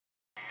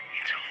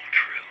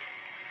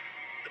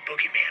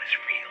boogeyman is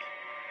real,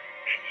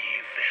 and you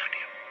found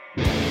him.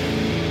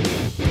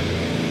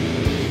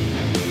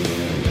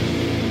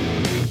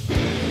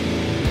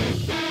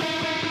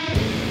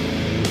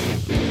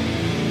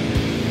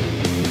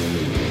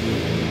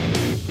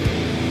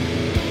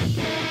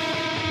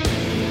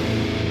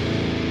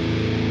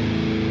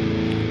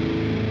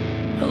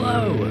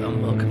 Hello,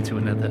 and welcome to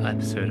another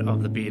episode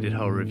of the Bearded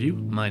Horror Review.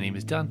 My name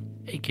is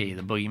Dan, aka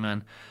the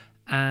Boogeyman,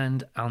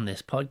 and on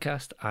this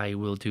podcast I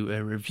will do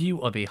a review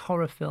of a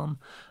horror film,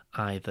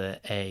 either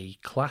a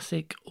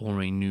classic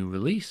or a new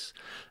release.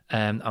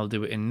 I'll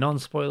do it in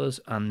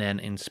non-spoilers and then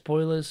in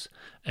spoilers,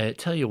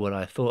 tell you what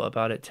I thought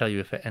about it, tell you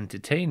if it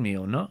entertained me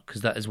or not,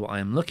 because that is what I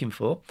am looking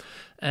for,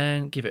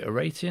 and give it a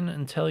rating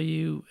and tell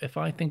you if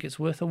I think it's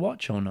worth a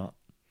watch or not.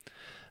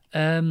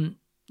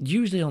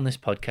 Usually on this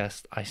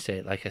podcast, I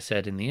say, like I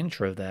said in the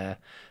intro there,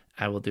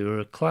 I will do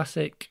a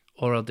classic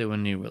or I'll do a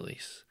new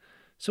release.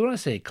 So when I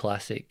say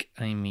classic,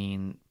 I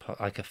mean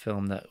like a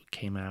film that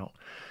came out,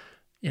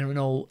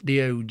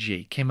 the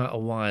OG, came out a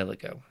while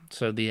ago.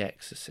 So The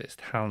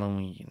Exorcist,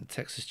 Halloween,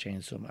 Texas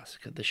Chainsaw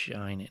Massacre, The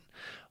Shining,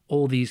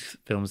 all these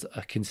films that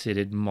are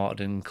considered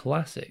modern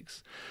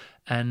classics.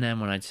 And then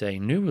when I'd say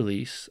new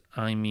release,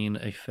 I mean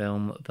a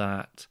film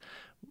that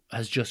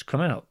has just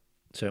come out.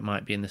 So it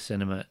might be in the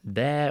cinema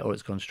there, or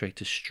it's gone straight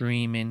to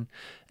streaming,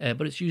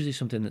 but it's usually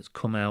something that's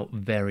come out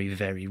very,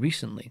 very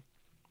recently.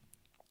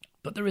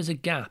 But there is a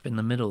gap in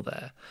the middle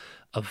there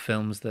of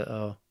films that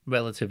are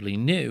relatively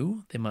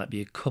new. They might be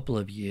a couple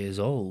of years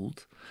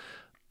old,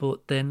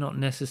 but they're not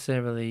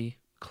necessarily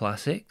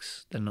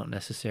classics. They're not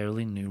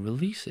necessarily new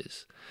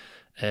releases,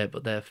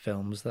 but they're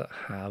films that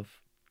have,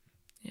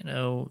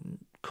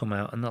 come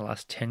out in the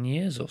last 10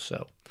 years or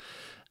so.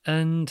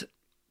 And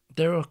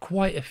there are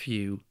quite a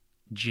few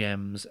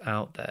gems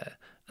out there,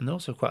 and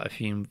also quite a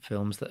few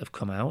films that have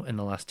come out in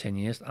the last 10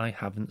 years that I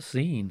haven't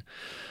seen.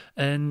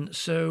 And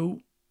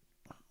so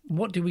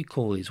what do we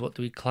call these? What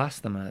do we class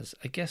them as?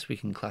 I guess we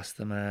can class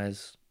them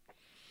as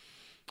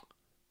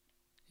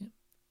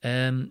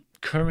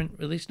current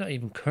release, not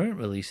even current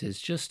releases,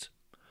 just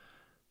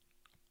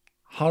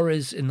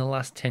horrors in the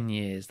last 10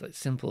 years. Like,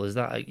 simple as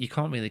that. You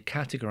can't really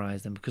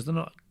categorize them because they're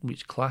not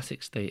reached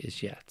classic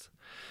status yet,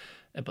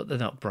 but they're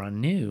not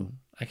brand new.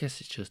 I guess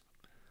it's just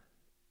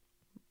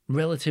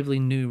relatively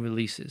new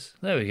releases.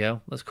 There we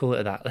go. Let's call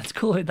it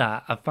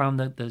that. I found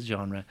out the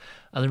genre.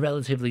 A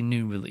relatively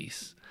new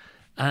release.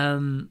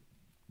 And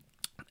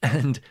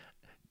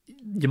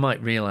you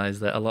might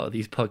realize that a lot of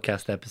these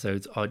podcast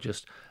episodes are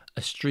just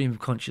a stream of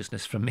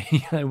consciousness from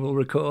me. I will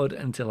record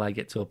until I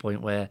get to a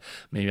point where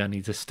maybe I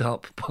need to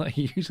stop, but I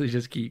usually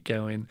just keep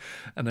going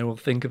and I will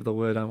think of the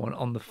word I want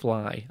on the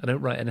fly. I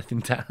don't write anything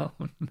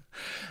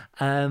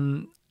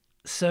down.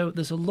 So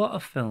there's a lot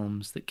of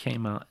films that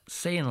came out,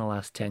 say in the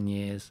last 10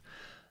 years,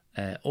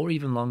 or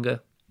even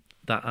longer,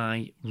 that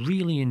I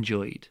really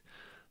enjoyed,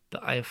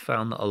 that I have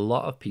found that a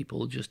lot of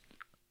people just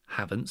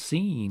haven't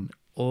seen,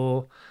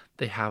 or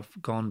they have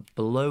gone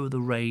below the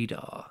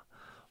radar,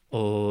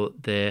 or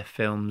they're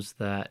films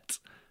that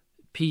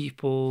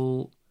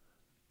people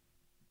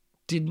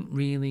didn't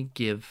really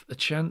give a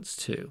chance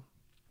to,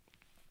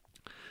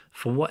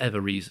 for whatever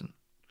reason.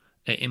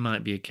 It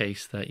might be a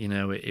case that,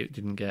 it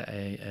didn't get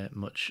a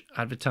much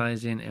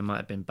advertising. It might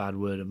have been bad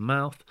word of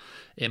mouth.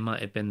 It might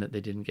have been that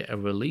they didn't get a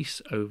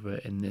release over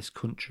in this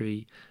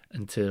country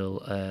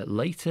until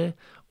later.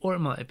 Or it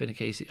might have been a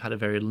case it had a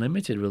very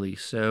limited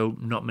release, so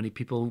not many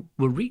people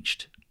were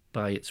reached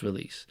by its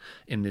release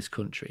in this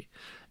country.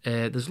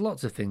 There's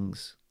lots of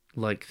things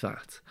like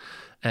that.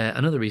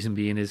 Another reason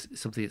being is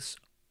something that's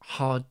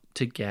hard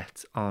to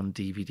get on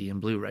DVD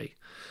and Blu-ray.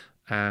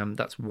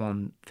 That's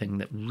one thing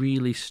that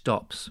really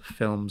stops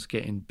films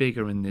getting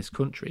bigger in this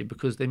country,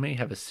 because they may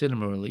have a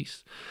cinema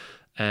release,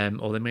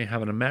 or they may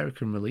have an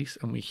American release,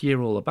 and we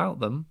hear all about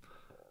them,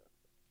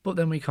 but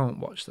then we can't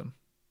watch them.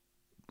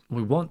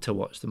 We want to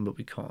watch them, but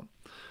we can't.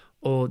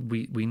 Or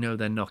we know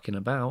they're knocking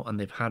about and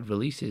they've had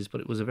releases,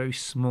 but it was a very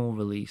small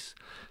release,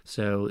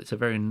 so it's a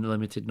very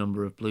limited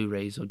number of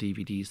Blu-rays or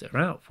DVDs that are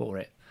out for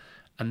it.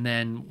 And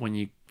then when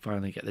you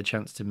finally get the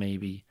chance to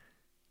maybe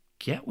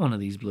get one of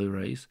these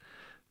Blu-rays,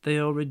 they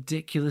are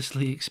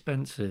ridiculously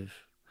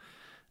expensive.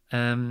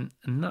 And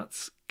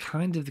that's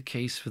kind of the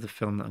case for the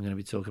film that I'm going to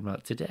be talking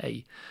about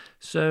today.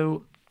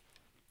 So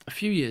a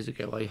few years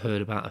ago, I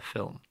heard about a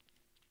film,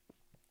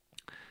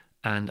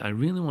 and I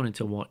really wanted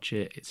to watch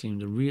it. It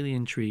seemed a really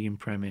intriguing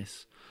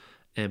premise,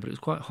 but it was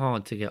quite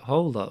hard to get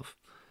hold of.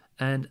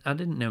 And I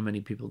didn't know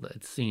many people that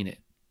had seen it.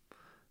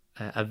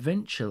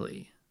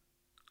 Eventually,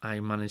 I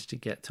managed to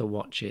get to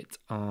watch it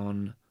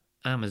on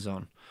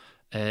Amazon.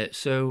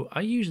 So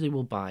I usually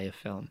will buy a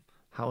film.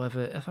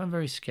 However, if I'm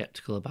very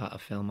skeptical about a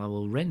film, I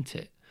will rent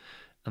it.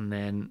 And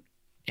then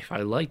if I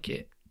like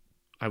it,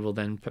 I will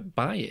then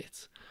buy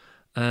it.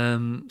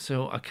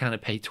 So I kind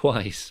of pay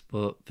twice,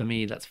 but for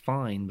me that's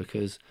fine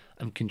because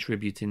I'm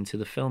contributing to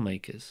the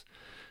filmmakers.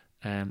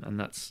 And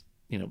that's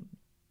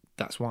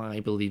why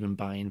I believe in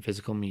buying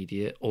physical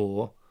media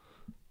or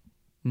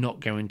not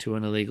going to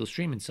an illegal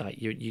streaming site.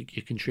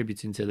 You're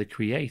contributing to the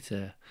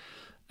creator.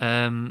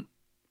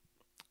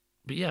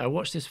 But yeah, I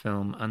watched this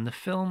film, and the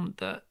film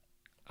that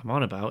I'm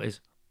on about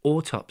is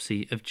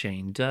Autopsy of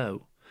Jane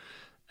Doe.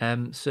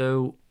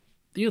 So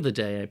the other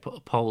day I put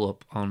a poll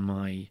up on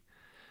my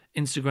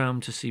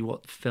Instagram to see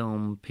what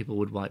film people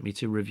would like me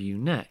to review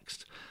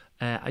next.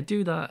 I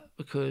do that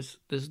because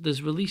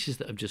there's releases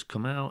that have just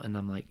come out, and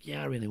I'm like,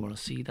 yeah, I really want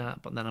to see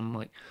that. But then I'm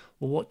like,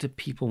 well, what do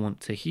people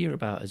want to hear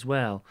about as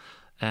well?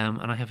 And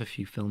I have a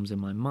few films in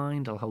my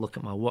mind. I'll have a look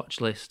at my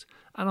watch list,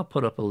 and I'll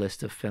put up a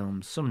list of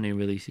films, some new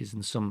releases,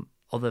 and some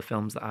other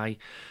films that I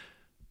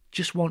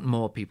just want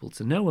more people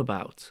to know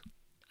about.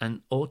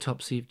 And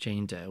Autopsy of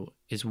Jane Doe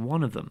is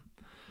one of them.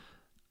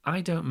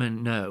 I don't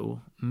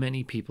know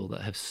many people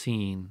that have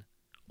seen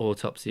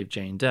Autopsy of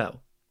Jane Doe.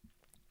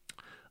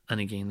 And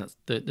again,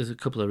 there's a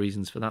couple of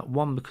reasons for that.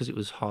 One, because it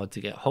was hard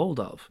to get hold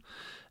of.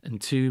 And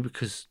two,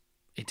 because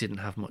it didn't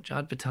have much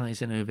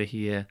advertising over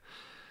here.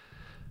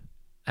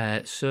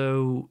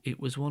 So it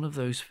was one of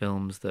those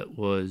films that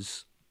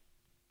was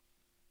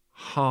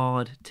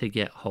hard to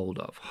get hold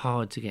of,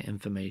 hard to get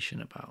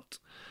information about.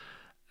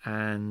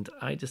 And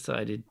I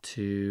decided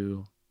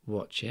to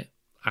watch it.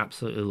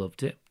 Absolutely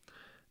loved it.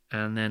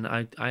 And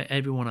then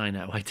everyone I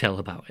know, I tell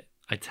about it.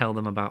 I tell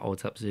them about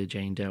Autopsy of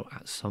Jane Doe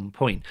at some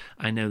point.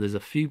 I know there's a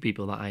few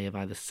people that I have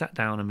either sat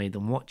down and made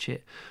them watch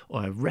it,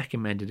 or I've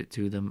recommended it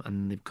to them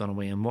and they've gone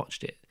away and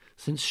watched it.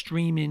 Since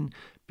streaming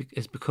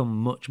has become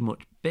much,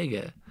 much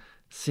bigger,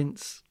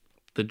 since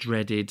the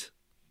dreaded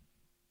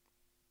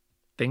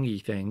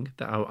thingy thing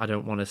that I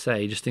don't want to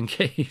say just in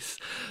case,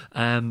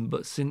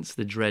 but since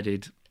the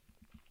dreaded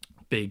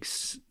big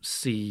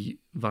C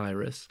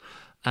virus,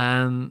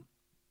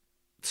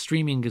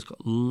 streaming has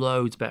got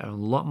loads better, and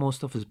a lot more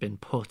stuff has been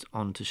put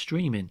onto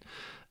streaming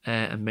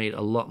and made a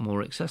lot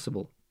more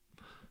accessible.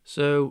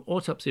 So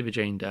Autopsy of a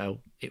Jane Doe,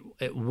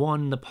 it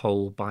won the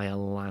poll by a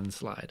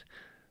landslide.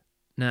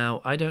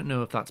 Now, I don't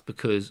know if that's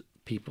because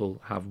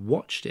people have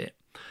watched it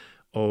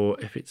or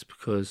if it's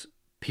because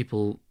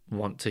people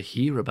want to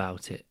hear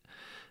about it.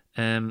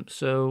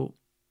 So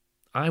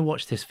I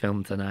watched this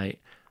film tonight.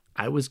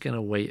 I was going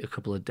to wait a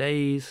couple of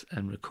days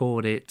and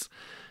record it.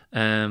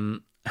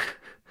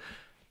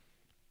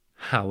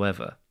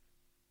 However,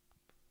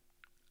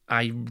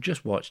 I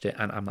just watched it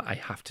and I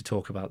have to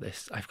talk about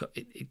this. I've got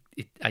it.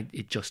 I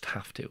just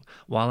have to.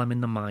 While I'm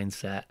in the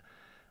mindset,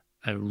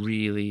 I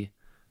really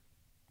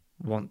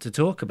want to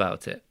talk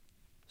about it.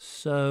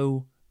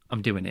 So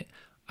I'm doing it.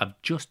 I've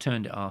just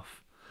turned it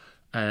off.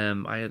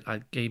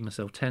 I gave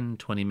myself 10,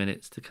 20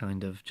 minutes to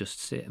kind of just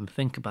sit and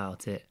think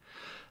about it.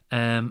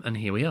 And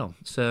here we are.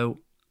 So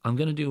I'm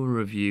going to do a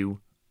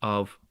review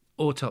of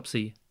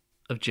Autopsy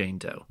of Jane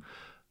Doe.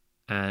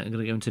 I'm going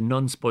to go into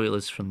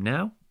non-spoilers from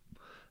now,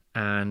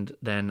 and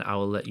then I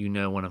will let you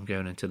know when I'm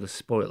going into the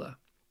spoiler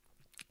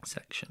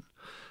section.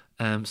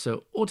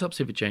 So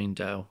Autopsy of Jane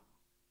Doe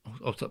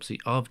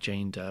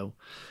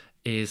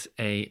is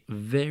a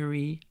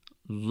very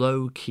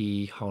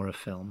low-key horror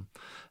film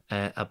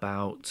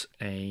about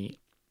a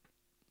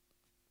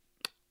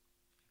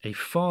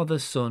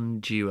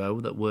father-son duo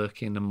that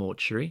work in a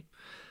mortuary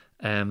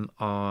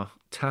are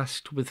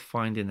tasked with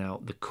finding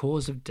out the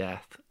cause of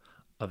death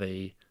of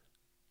a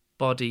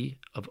body,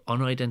 of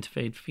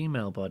unidentified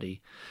female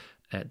body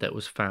that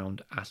was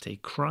found at a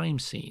crime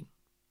scene.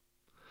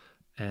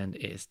 And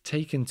it is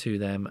taken to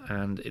them,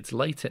 and it's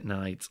late at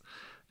night,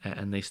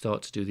 and they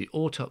start to do the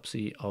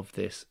autopsy of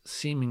this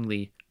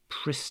seemingly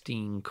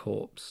pristine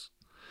corpse.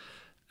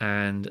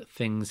 And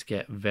things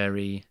get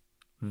very,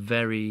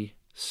 very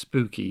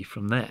spooky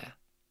from there.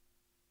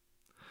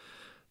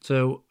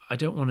 So I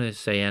don't want to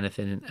say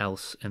anything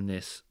else in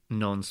this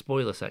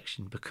non-spoiler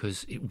section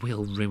because it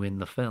will ruin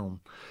the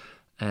film.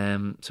 So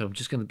I'm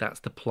just going to, that's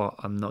the plot.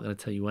 I'm not going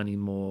to tell you any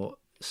more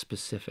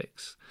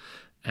specifics.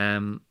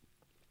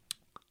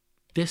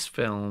 This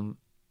film,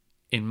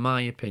 in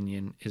my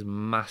opinion, is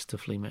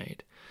masterfully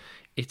made.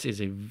 It is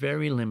a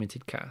very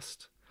limited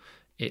cast.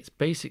 It's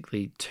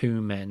basically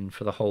two men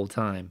for the whole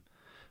time.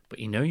 But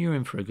you know you're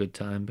in for a good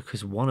time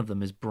because one of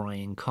them is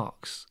Brian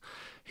Cox,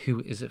 who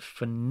is a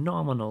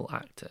phenomenal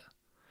actor.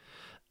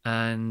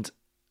 And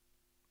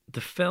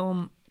the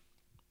film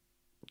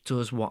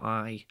does what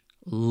I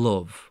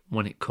love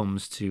when it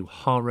comes to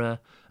horror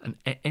and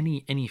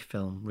any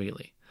film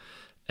really.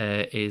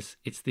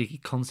 It's the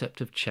concept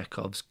of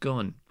Chekhov's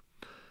gun.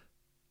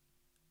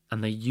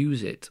 And they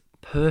use it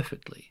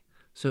perfectly.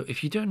 So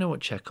if you don't know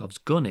what Chekhov's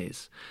gun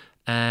is,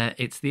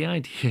 it's the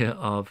idea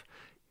of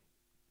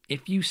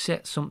if you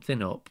set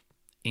something up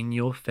in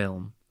your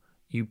film,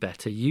 you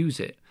better use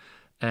it.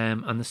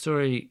 And the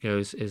story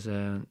goes is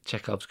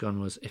Chekhov's gun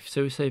was if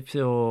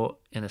you're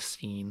in a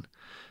scene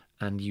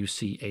and you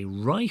see a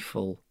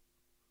rifle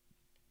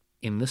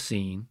in the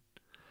scene,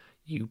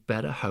 you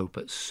better hope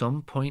at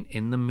some point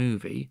in the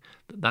movie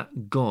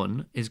that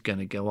gun is going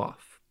to go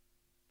off.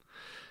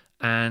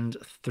 And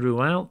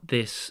throughout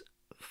this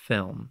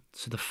film,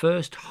 so the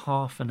first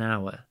half an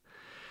hour,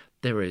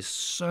 there is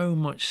so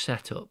much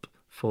setup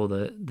for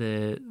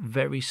the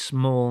very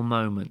small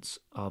moments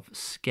of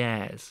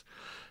scares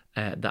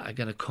that are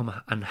going to come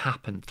and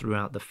happen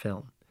throughout the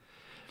film.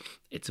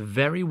 It's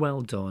very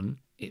well done.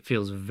 It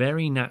feels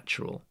very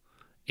natural.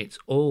 It's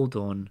all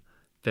done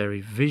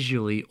very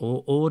visually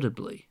or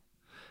audibly.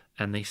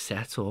 And they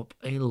set up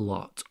a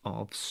lot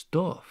of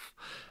stuff.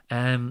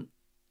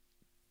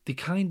 The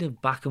kind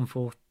of back and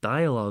forth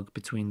dialogue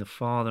between the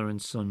father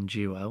and son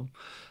duo,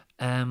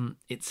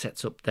 it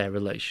sets up their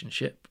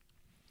relationship.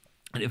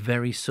 And it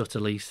very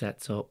subtly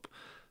sets up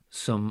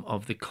some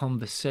of the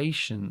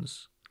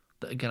conversations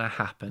that are going to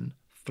happen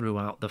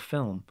throughout the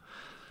film.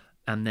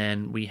 And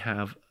then we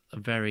have a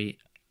very,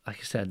 like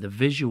I said, the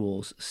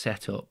visuals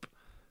set up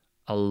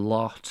a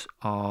lot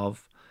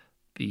of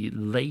the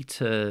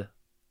later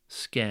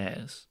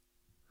scares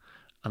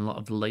and a lot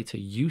of the later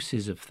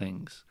uses of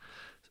things.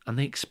 And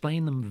they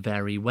explain them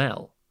very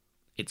well.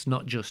 It's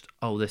not just,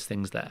 oh, this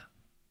thing's there.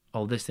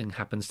 Oh, this thing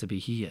happens to be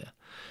here.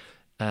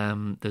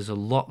 There's a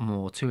lot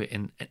more to it.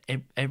 And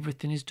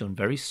everything is done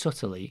very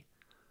subtly,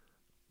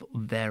 but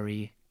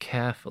very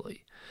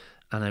carefully.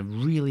 And I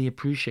really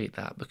appreciate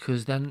that,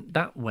 because then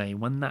that way,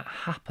 when that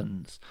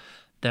happens,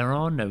 there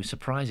are no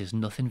surprises.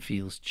 Nothing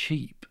feels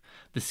cheap.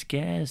 The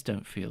scares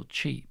don't feel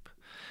cheap.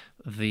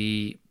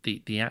 The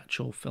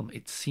actual film,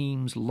 it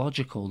seems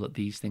logical that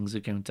these things are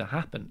going to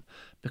happen,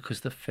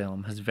 because the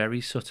film has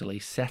very subtly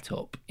set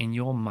up in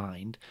your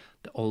mind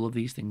that all of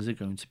these things are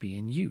going to be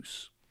in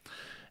use.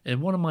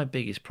 And one of my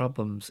biggest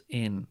problems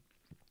in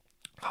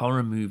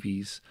horror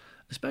movies,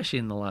 especially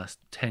in the last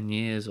 10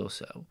 years or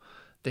so,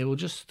 they will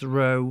just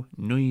throw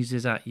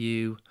noises at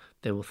you.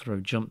 They will throw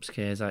jump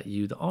scares at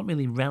you that aren't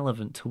really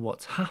relevant to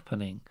what's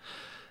happening.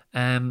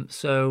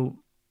 So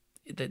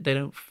they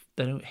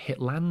don't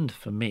hit land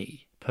for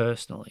me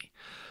personally.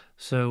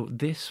 So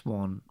this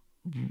one,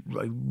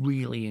 I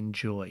really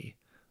enjoy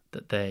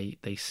that they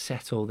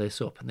set all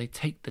this up and they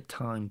take the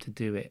time to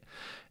do it.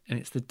 And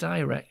it's the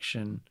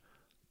direction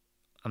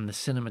and the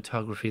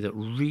cinematography that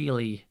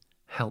really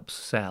helps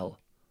sell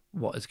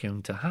what is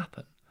going to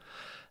happen.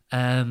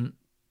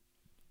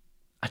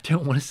 I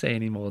don't want to say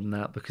any more than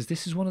that, because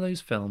this is one of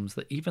those films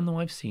that, even though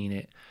I've seen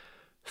it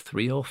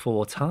 3 or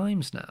 4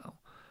 times now,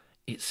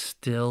 it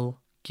still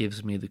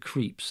gives me the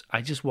creeps.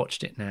 I just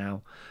watched it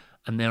now,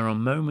 and there are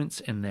moments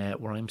in there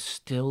where I'm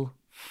still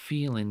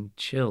feeling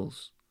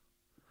chills.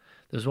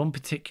 There's one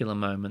particular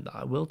moment that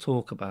I will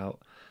talk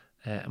about,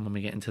 and when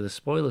we get into the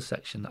spoiler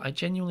section, that I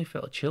genuinely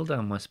felt a chill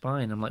down my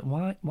spine. I'm like,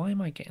 why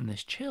am I getting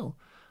this chill?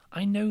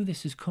 I know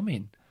this is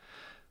coming.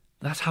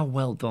 That's how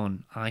well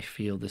done I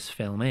feel this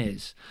film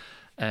is.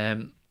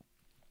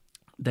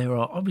 There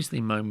are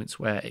obviously moments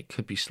where it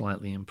could be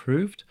slightly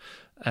improved.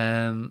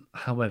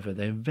 However,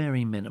 they're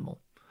very minimal.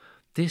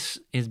 This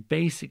is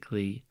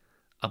basically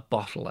a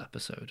bottle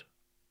episode.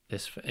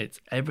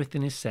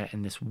 Everything is set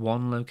in this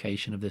one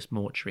location of this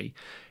mortuary,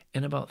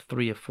 in about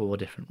 3 or 4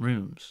 different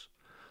rooms.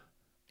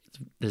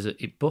 It's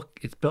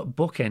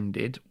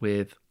bookended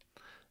with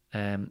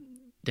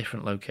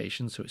different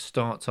locations. So it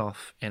starts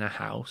off in a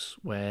house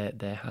where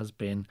there has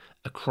been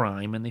a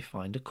crime and they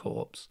find a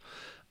corpse,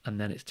 and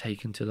then it's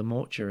taken to the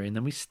mortuary, and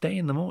then we stay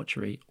in the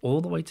mortuary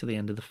all the way to the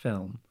end of the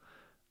film,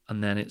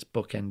 and then it's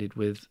bookended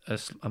with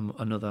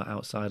another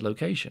outside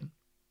location.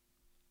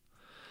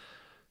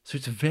 So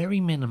it's very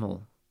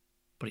minimal,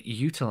 but it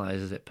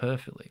utilizes it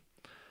perfectly.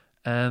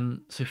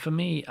 So for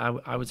me,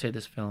 I would say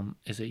this film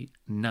is a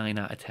 9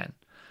 out of 10.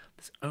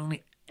 There's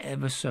only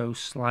ever so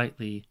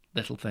slightly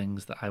little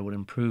things that I would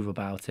improve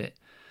about it,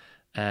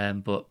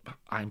 but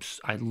I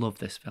love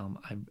this film.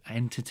 I'm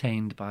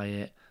entertained by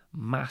it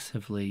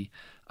massively.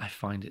 I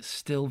find it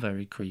still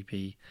very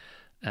creepy.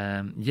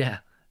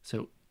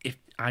 So if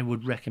I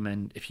would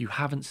recommend, if you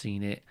haven't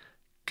seen it,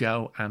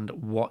 go and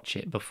watch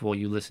it before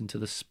you listen to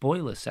the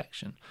spoiler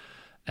section.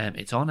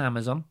 It's on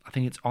Amazon. I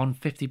think it's on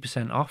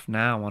 50% off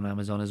now on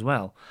Amazon as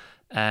well.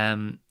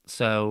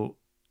 So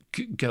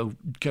go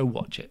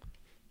watch it.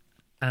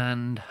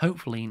 And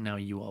hopefully now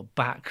you are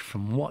back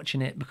from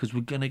watching it, because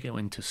we're going to go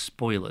into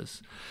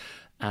spoilers.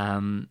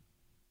 Okay,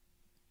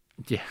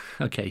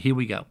 here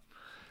we go.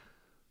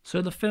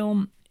 So the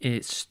film,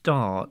 it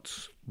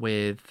starts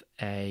with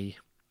a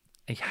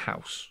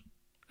house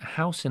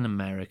in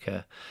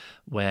America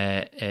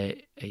where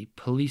a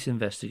police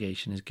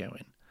investigation is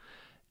going.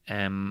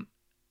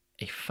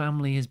 A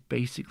family has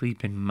basically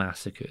been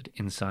massacred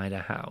inside a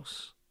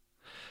house,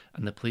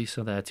 and the police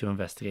are there to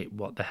investigate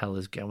what the hell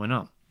is going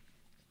on.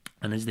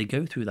 And as they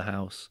go through the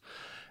house,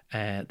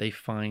 they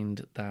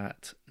find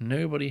that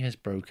nobody has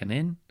broken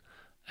in.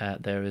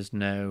 There is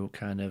no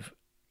kind of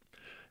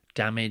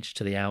damage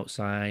to the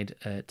outside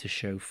to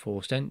show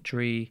forced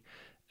entry.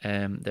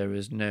 There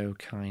is no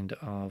kind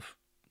of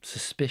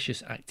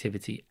suspicious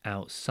activity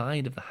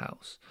outside of the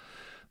house.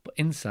 But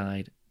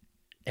inside,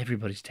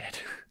 everybody's dead.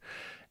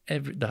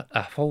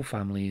 A whole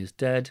family is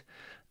dead,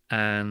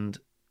 and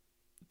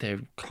they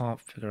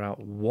can't figure out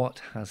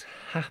what has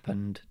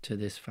happened to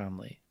this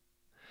family.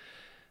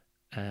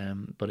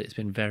 But it's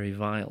been very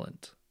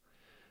violent.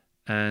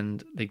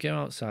 And they go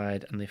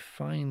outside and they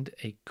find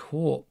a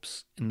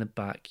corpse in the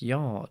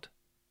backyard,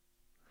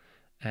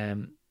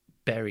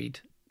 buried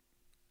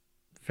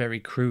very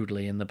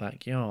crudely in the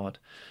backyard.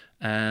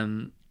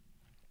 And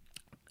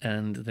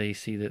and they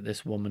see that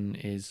this woman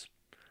is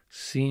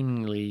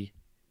seemingly,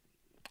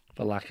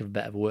 for lack of a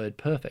better word,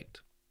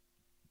 perfect.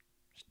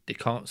 They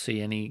can't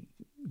see any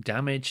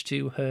damage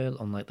to her,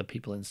 unlike the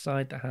people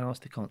inside the house.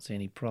 They can't see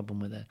any problem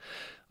with her.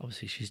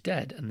 Obviously, she's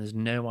dead, and there's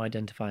no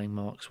identifying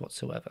marks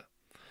whatsoever.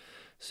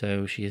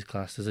 So she is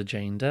classed as a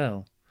Jane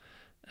Doe.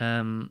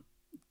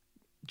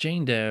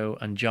 Jane Doe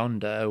and John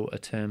Doe are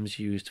terms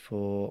used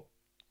for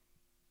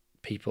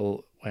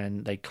people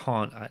when they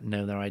can't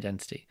know their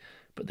identity,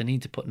 but they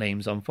need to put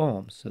names on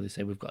forms. So they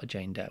say, we've got a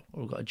Jane Doe,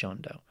 or we've got a John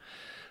Doe.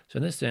 So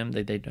in this term,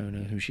 they don't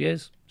know who she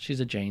is. She's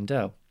a Jane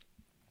Doe.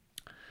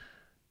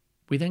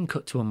 We then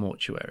cut to a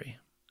mortuary.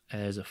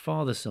 There's a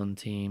father-son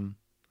team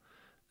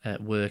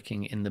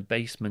working in the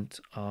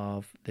basement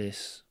of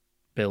this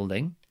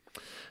building,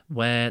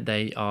 where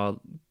they are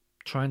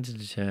trying to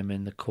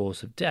determine the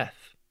cause of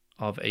death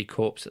of a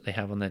corpse that they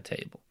have on their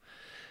table.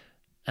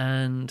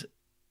 And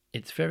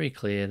it's very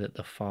clear that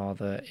the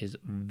father is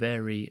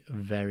very,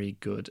 very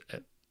good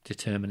at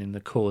determining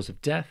the cause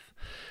of death,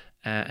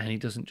 and he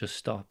doesn't just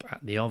stop at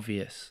the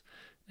obvious.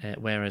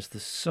 Whereas the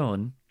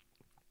son,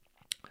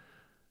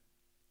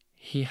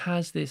 he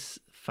has this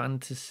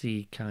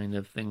fantasy kind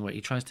of thing where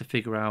he tries to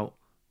figure out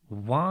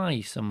why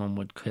someone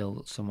would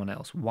kill someone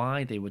else,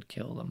 why they would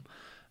kill them,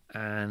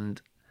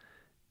 and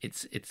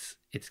it's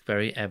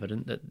very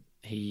evident that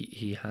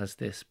he has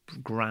this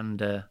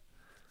grander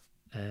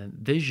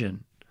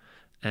vision,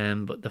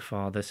 but the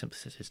father simply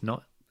says it's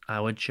not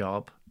our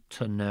job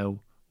to know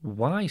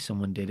why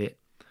someone did it.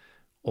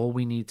 All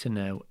we need to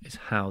know is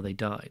how they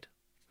died.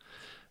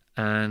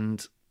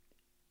 And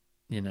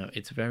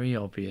it's very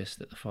obvious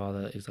that the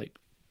father is like,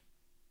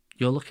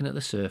 you're looking at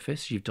the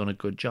surface, you've done a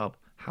good job.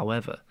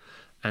 However,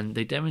 and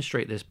they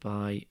demonstrate this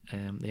by,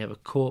 they have a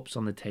corpse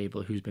on the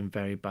table who's been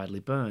very badly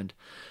burned.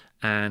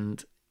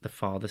 And the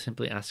father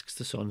simply asks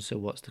the son, so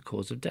what's the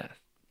cause of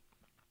death?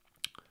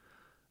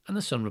 And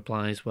the son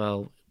replies,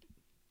 well,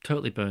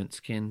 totally burnt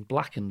skin,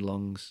 blackened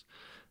lungs.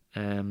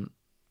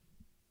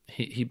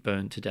 He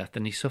burned to death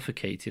and he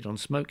suffocated on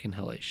smoke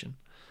inhalation.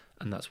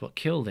 And that's what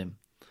killed him.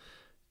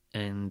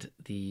 And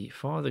the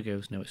father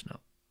goes, no, it's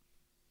not.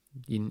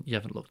 You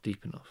haven't looked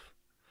deep enough.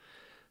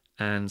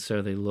 And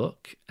so they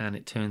look, and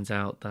it turns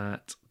out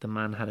that the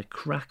man had a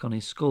crack on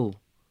his skull.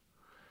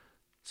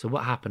 So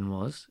what happened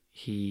was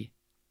he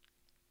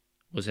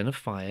was in a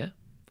fire,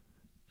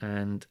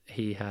 and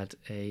he had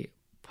a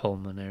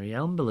pulmonary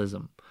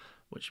embolism,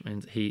 which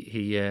means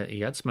he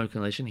had smoke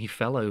inhalation. He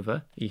fell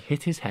over, he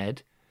hit his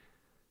head,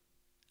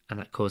 and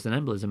that caused an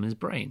embolism in his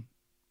brain.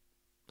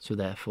 So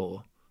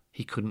therefore,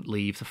 he couldn't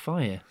leave the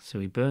fire, so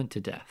he burnt to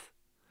death.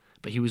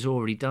 But he was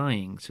already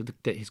dying, so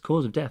his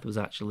cause of death was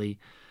actually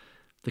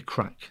the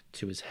crack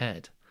to his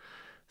head.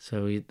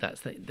 So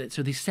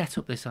so they set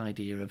up this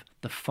idea of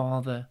the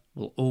father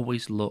will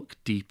always look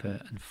deeper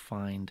and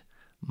find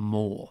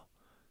more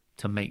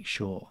to make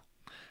sure,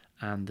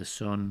 and the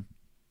son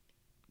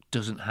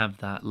doesn't have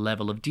that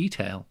level of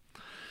detail.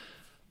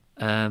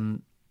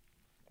 And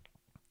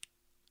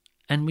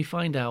we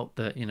find out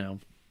that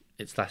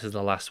this is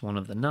the last one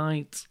of the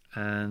night,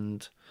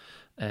 and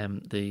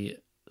the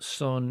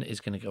son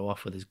is going to go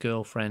off with his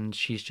girlfriend.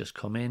 She's just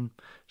come in.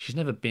 She's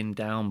never been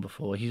down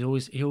before. It's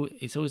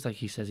always like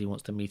he says he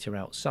wants to meet her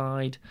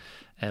outside,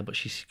 but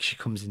she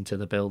comes into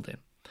the building,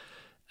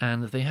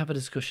 and they have a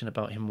discussion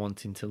about him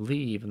wanting to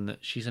leave, and that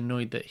she's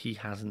annoyed that he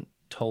hasn't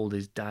told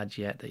his dad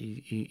yet that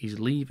he's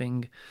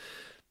leaving.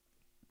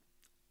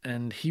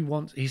 And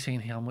he's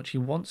saying how much he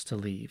wants to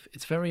leave.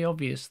 It's very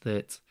obvious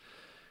that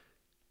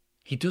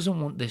he doesn't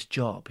want this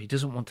job. He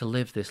doesn't want to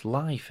live this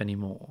life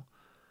anymore.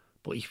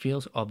 But he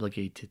feels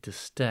obligated to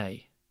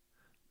stay.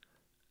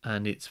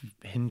 And it's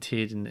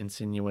hinted and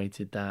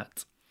insinuated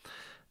that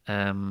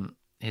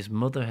his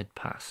mother had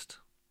passed,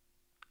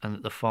 and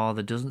that the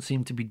father doesn't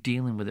seem to be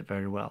dealing with it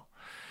very well.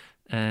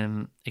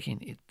 Again,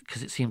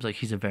 because it seems like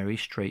he's a very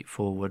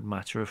straightforward,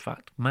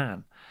 matter-of-fact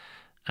man.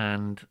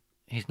 And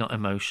he's not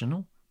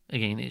emotional.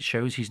 Again, it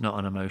shows he's not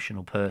an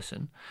emotional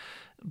person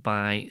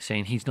by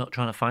saying he's not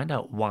trying to find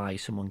out why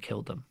someone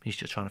killed them. He's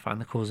just trying to find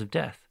the cause of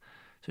death.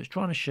 So it's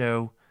trying to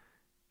show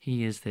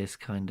he is this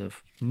kind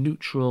of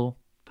neutral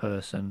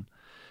person,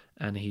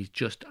 and he's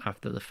just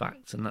after the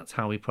facts, and that's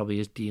how he probably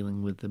is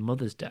dealing with the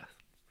mother's death.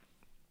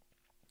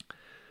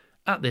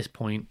 At this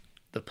point,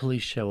 the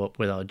police show up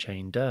with our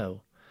Jane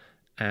Doe,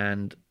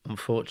 and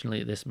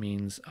unfortunately this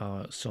means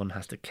our son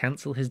has to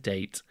cancel his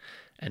date,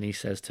 and he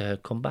says to her,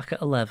 come back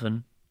at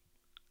 11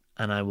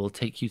 and I will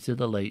take you to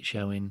the late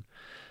showing,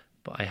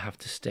 but I have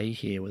to stay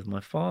here with my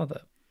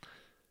father.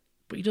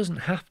 But he doesn't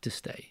have to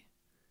stay.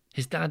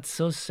 His dad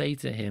does say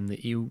to him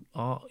that you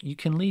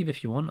can leave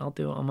if you want, I'll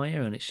do it on my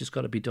own, it's just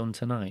got to be done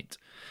tonight.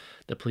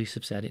 The police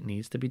have said it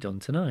needs to be done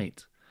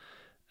tonight.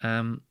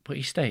 But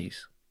he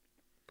stays.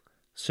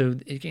 So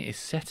again, it's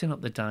setting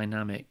up the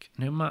dynamic.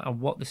 No matter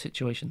what the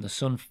situation, the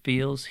son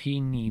feels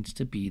he needs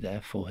to be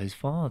there for his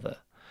father.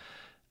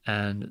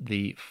 And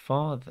the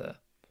father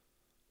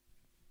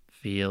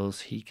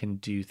feels he can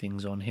do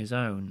things on his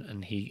own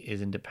and he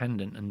is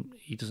independent and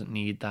he doesn't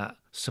need that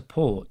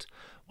support,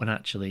 when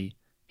actually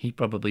he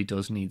probably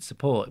does need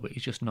support, but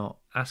he's just not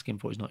asking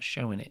for it, he's not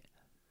showing it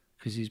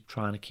because he's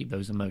trying to keep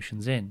those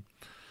emotions in.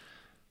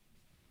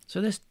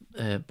 So this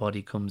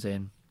body comes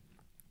in,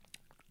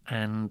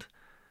 and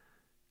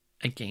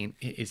again,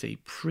 it is a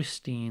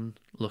pristine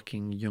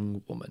looking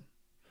young woman.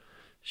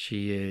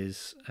 She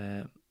is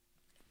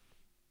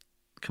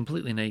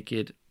completely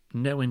naked,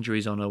 no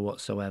injuries on her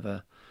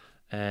whatsoever.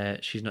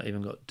 She's not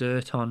even got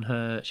dirt on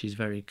her. She's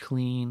very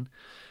clean.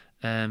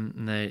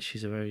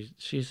 She's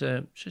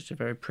just a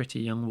very pretty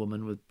young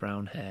woman with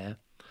brown hair.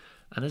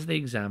 And as they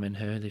examine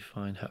her, they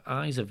find her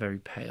eyes are very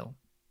pale,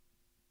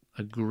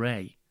 are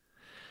grey,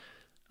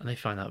 and they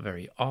find that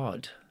very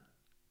odd.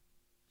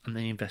 And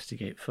they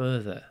investigate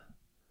further,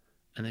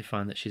 and they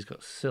find that she's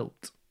got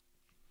silt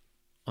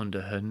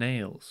under her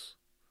nails.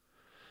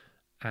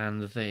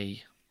 And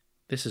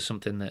this is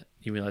something that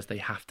you realise they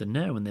have to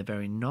know, and they're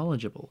very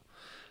knowledgeable,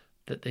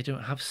 that they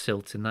don't have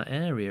silt in that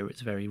area.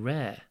 It's very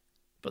rare.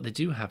 But they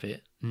do have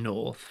it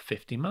north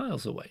 50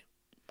 miles away.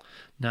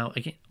 Now,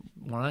 again,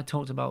 when I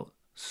talked about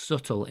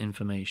subtle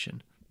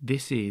information,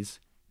 this is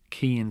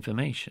key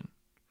information.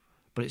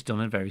 But it's done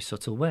in a very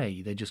subtle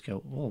way. They just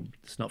go, oh,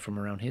 it's not from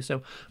around here,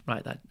 so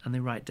write that. And they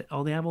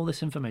they have all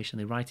this information.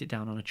 They write it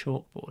down on a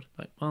chalkboard.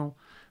 Like, well,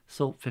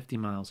 salt 50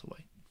 miles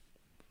away.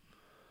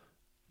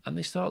 And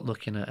they start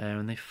looking at her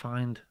and they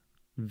find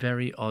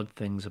very odd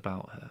things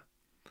about her.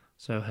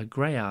 So her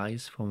grey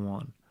eyes, for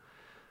one.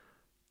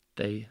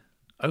 They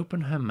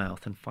open her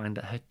mouth and find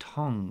that her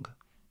tongue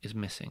is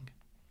missing.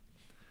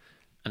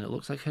 And it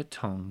looks like her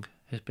tongue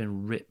has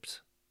been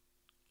ripped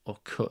or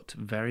cut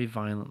very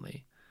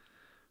violently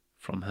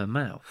from her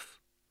mouth,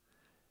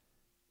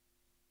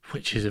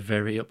 which is a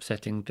very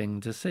upsetting thing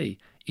to see.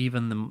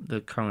 Even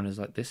the coroner's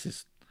like, this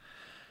is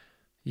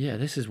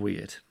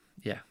weird.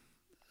 Yeah.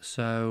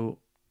 So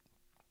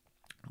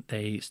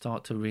they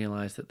start to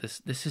realise that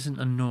this isn't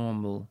a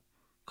normal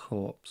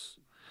corpse.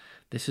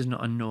 This is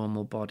not a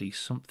normal body.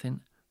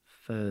 Something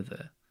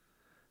further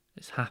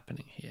is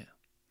happening here.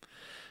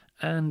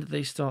 And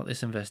they start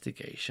this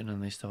investigation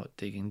and they start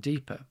digging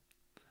deeper.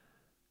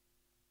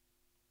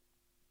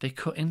 They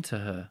cut into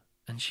her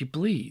and she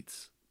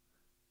bleeds,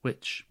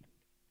 which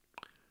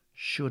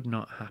should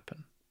not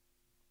happen.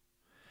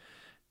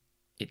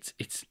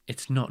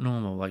 It's not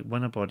normal. Like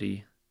when a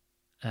body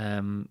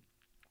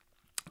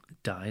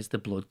dies, the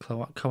blood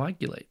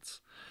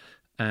coagulates,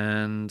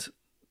 and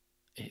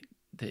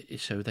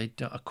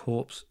a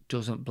corpse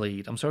doesn't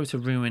bleed. I'm sorry to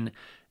ruin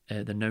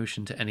the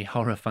notion to any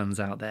horror fans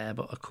out there,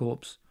 but a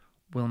corpse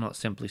will not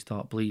simply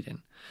start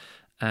bleeding.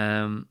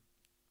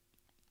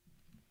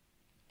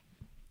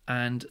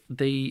 And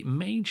they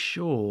made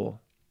sure,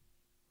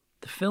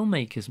 the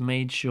filmmakers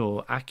made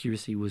sure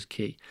accuracy was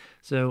key.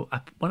 So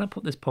when I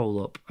put this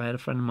poll up, I had a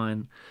friend of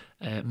mine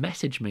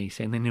message me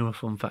saying they knew a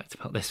fun fact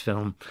about this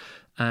film,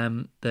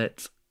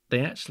 that they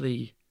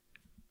actually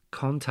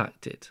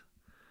contacted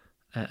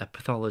a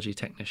pathology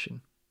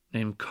technician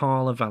named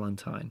Carla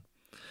Valentine,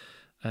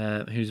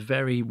 who's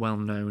very well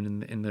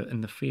known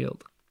in the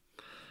field.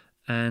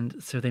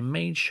 And so they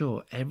made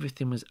sure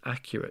everything was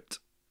accurate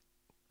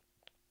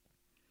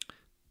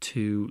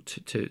to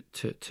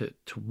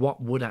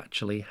what would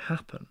actually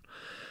happen.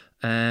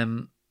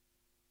 So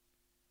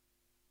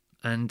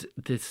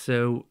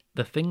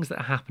the things that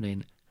are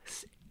happening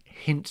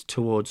hint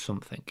towards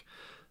something.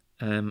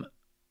 And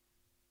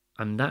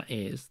that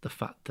is the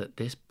fact that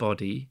this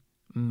body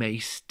may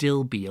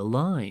still be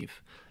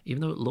alive,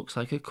 even though it looks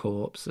like a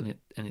corpse and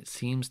it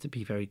seems to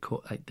be like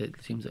it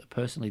seems a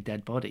personally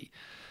dead body.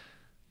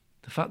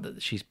 The fact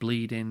that she's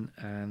bleeding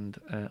and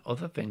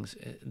other things,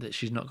 that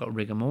she's not got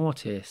rigor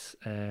mortis,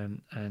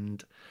 and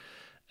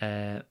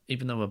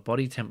even though her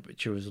body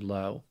temperature is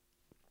low,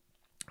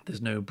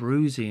 there's no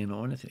bruising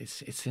or anything.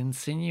 It's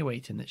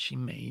insinuating that she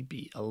may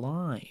be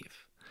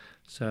alive.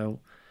 So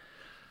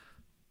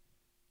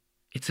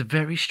it's a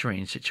very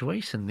strange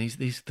situation.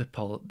 These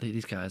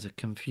guys are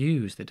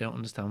confused. They don't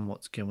understand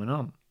what's going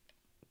on.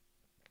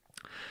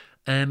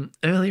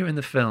 Earlier in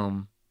the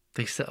film,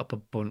 they set up a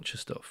bunch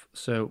of stuff.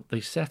 So they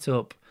set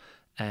up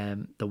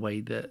the way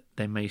that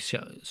they may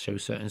show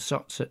certain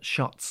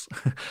shots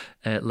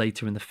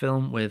later in the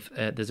film. With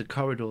there's a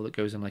corridor that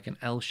goes in like an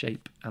L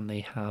shape, and they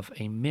have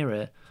a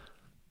mirror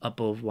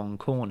above one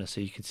corner, so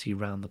you can see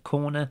around the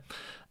corner.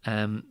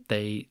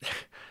 They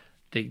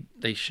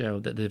show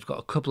that they've got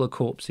a couple of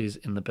corpses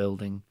in the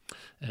building,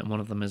 and one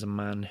of them is a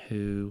man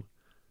who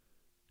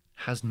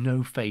has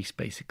no face,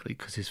 basically,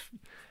 because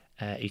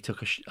he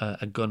took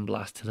a gun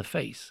blast to the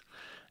face.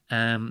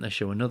 They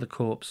show another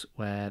corpse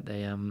where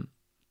they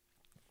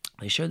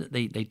show that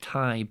they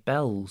tie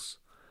bells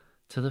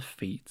to the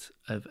feet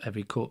of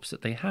every corpse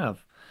that they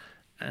have.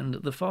 And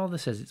the father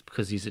says it's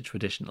because he's a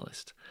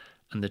traditionalist.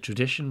 And the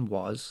tradition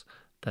was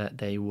that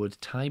they would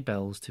tie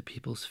bells to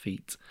people's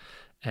feet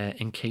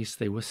in case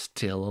they were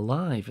still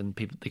alive, and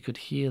they could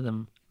hear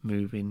them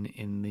moving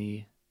in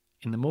the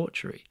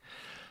mortuary.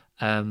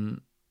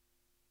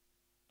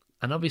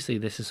 And obviously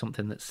this is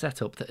something that's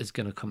set up that is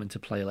going to come into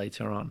play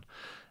later on.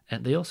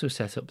 And they also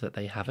set up that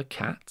they have a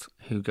cat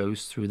who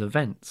goes through the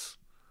vents.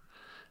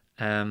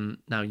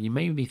 Now, you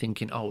may be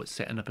thinking, oh, it's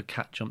setting up a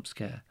cat jump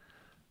scare.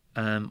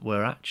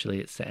 Where actually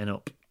it's setting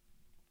up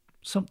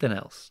something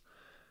else.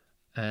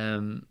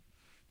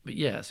 But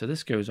yeah, so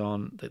this goes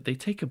on. They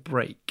take a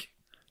break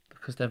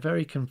because they're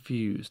very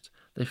confused.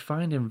 They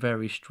find in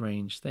very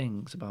strange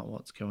things about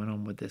what's going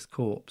on with this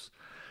corpse.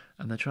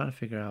 And they're trying to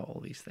figure out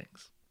all these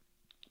things.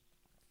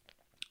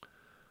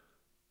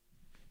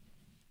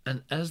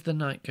 And as the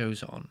night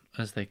goes on,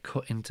 as they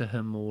cut into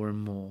her more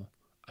and more,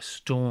 a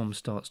storm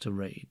starts to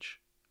rage.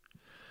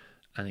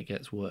 And it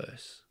gets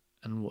worse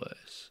and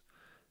worse.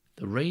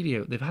 The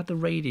radio, they've had the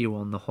radio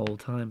on the whole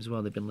time as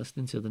well. They've been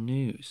listening to the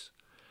news.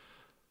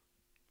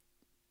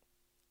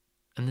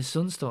 And the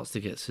son starts to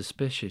get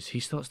suspicious. He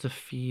starts to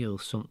feel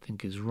something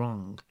is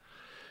wrong.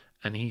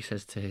 And he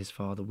says to his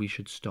father, we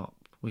should stop.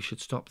 We should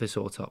stop this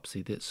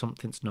autopsy, that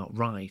something's not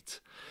right.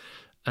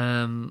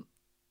 But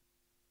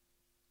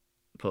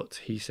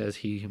he says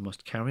he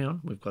must carry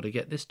on. We've got to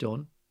get this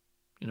done.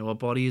 You know, a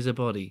body is a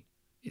body.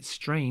 It's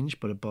strange,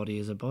 but a body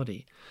is a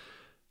body.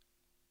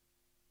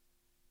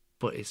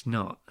 But it's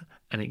not.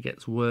 And it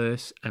gets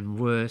worse and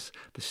worse.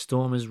 The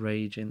storm is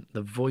raging.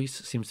 The voice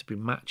seems to be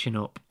matching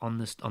up on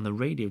the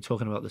radio,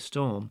 talking about the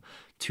storm,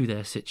 to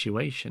their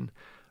situation.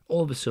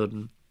 All of a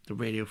sudden, the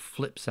radio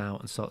flips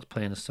out and starts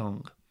playing a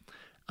song.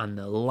 And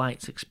the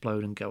lights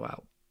explode and go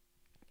out.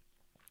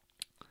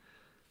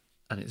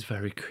 And it's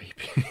very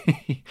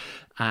creepy.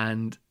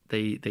 And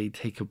they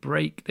take a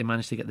break. They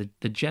manage to get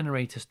the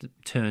generator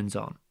turns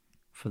on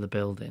for the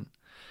building.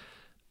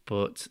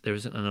 But there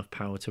isn't enough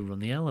power to run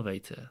the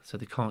elevator, so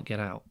they can't get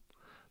out.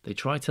 They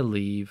try to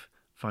leave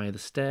via the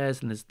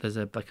stairs, and there's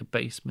a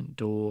basement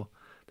door.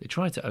 They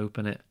try to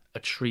open it. A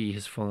tree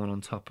has fallen on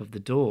top of the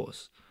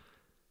doors,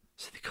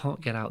 so they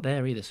can't get out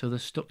there either. So they're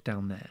stuck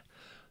down there.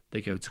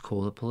 They go to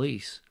call the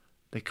police.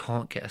 They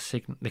can't get a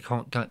signal. They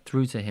can't get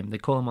through to him. They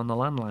call him on the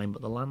landline,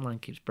 but the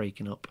landline keeps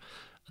breaking up,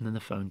 and then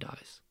the phone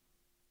dies.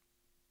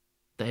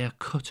 They are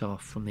cut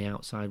off from the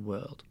outside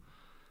world.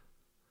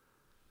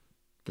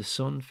 The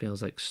son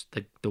feels like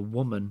the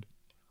woman,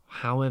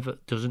 however,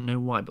 doesn't know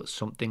why, but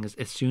something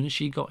as soon as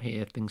she got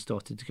here, things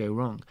started to go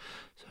wrong.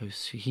 So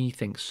he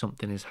thinks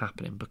something is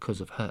happening because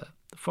of her.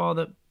 The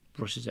father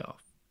brushes it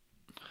off.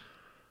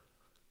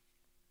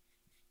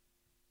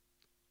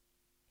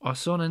 Our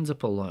son ends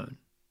up alone,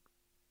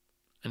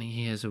 and he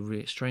hears a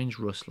really strange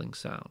rustling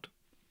sound.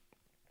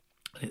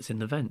 And it's in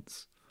the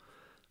vents.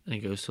 And he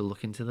goes to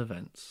look into the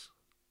vents.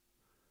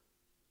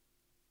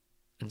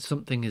 And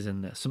something is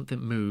in there. Something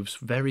moves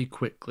very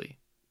quickly.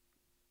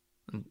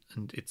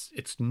 And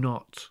it's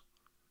not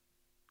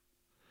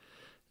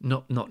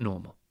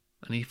normal.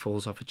 And he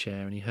falls off a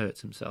chair and he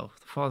hurts himself.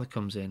 The father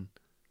comes in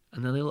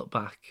and then they look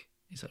back.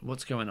 He's like,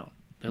 what's going on?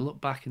 They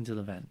look back into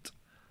the vent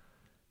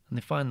and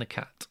they find the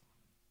cat.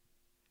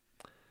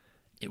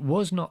 It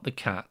was not the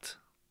cat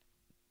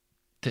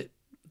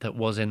that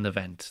was in the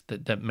vent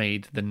that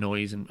made the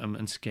noise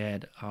and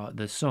scared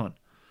the son.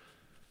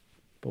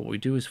 But what we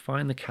do is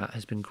find the cat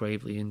has been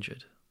gravely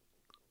injured.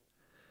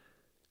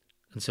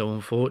 And so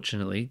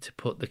unfortunately, to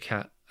put the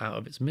cat out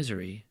of its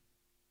misery,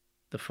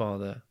 the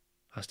father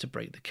has to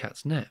break the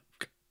cat's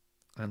neck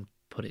and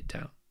put it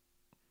down.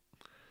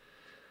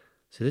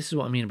 So this is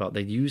what I mean about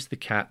they use the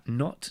cat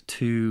not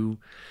to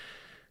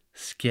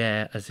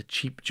scare as a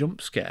cheap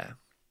jump scare,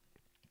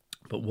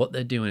 but what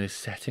they're doing is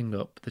setting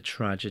up the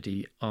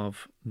tragedy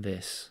of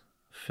this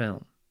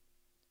film.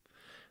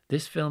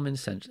 This film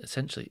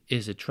essentially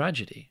is a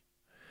tragedy.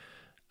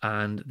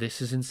 And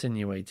this is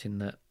insinuating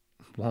that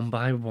one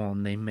by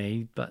one they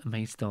may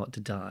start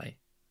to die.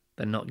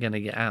 They're not going to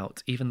get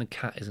out. Even the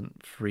cat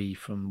isn't free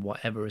from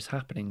whatever is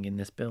happening in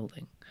this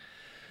building.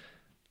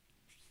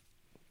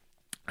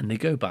 And they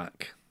go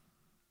back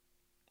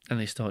and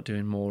they start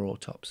doing more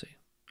autopsy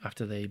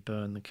after they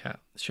burn the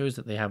cat. It shows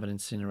that they have an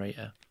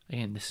incinerator.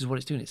 Again, this is what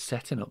it's doing. It's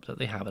setting up that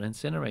they have an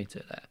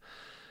incinerator there.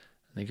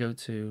 And they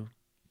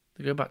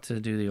go back to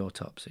do the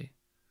autopsy.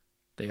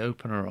 They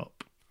open her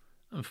up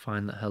and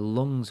find that her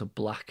lungs are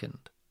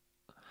blackened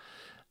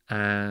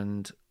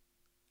and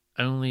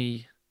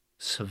only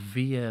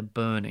severe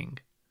burning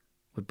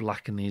would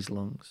blacken these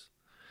lungs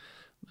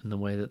in the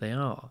way that they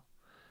are.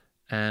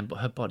 But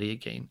her body,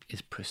 again,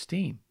 is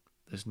pristine.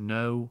 There's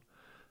no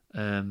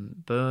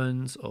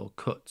burns or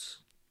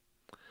cuts.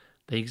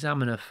 They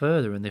examine her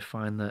further and they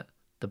find that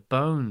the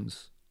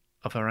bones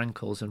of her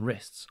ankles and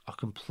wrists are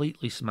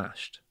completely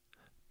smashed,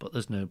 but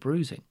there's no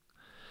bruising.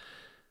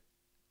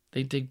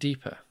 They dig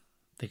deeper.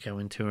 They go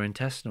into her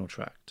intestinal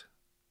tract.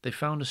 They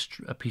found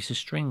a piece of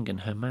string in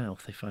her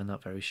mouth. They find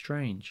that very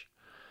strange.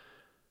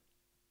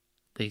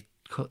 They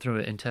cut through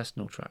her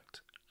intestinal tract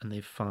and they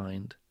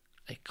find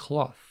a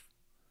cloth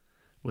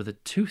with a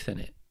tooth in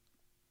it.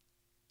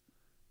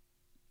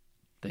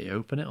 They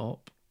open it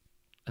up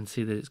and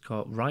see that it's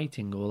got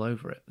writing all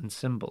over it and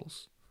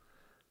symbols.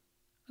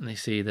 And they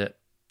see that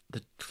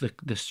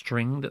the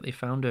string that they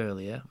found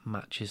earlier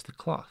matches the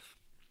cloth.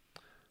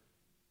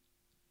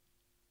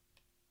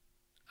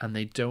 and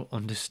they don't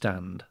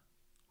understand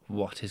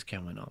what is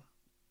going on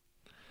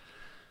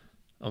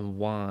and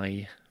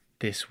why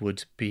this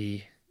would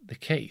be the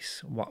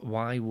case.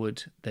 Why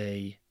would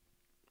they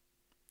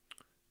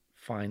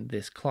find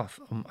this cloth?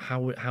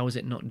 How is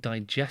it not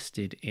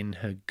digested in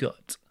her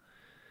gut?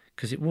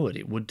 Because it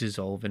would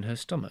dissolve in her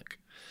stomach.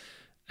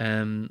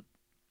 And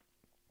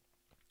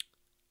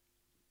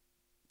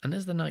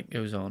as the night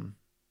goes on,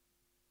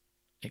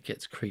 it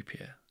gets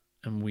creepier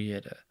and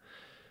weirder.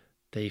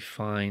 They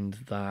find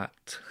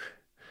that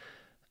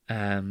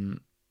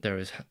there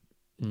is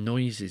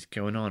noises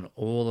going on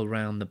all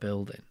around the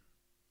building.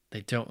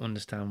 They don't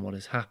understand what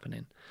is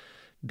happening.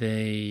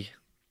 They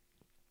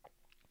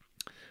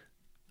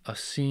are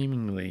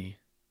seemingly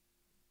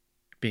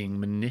being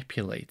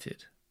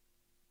manipulated,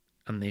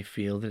 and they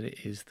feel that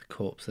it is the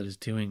corpse that is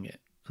doing it,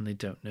 and they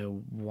don't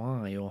know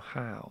why or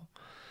how.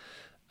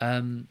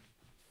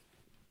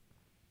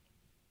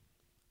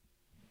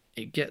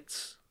 It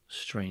gets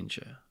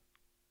stranger.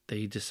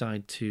 They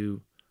decide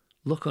to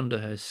look under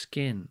her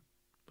skin,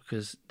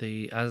 because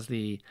as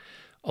the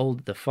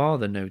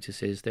father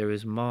notices, there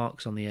is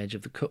marks on the edge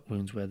of the cut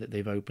wounds where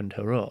they've opened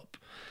her up.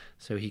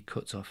 So he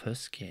cuts off her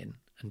skin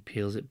and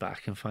peels it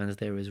back and finds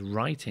there is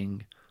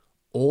writing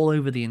all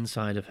over the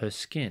inside of her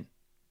skin.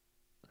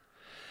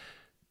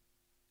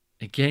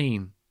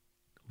 Again,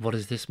 what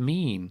does this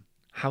mean?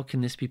 How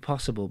can this be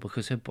possible?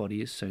 Because her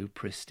body is so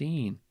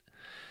pristine.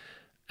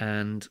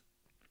 And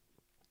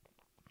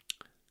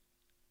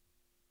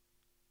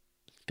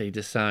they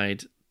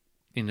decide,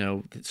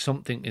 that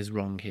something is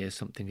wrong here,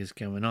 something is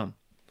going on.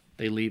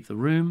 They leave the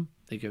room,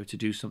 they go to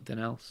do something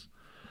else.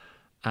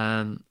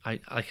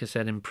 Like I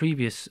said in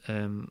previous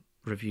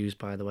reviews,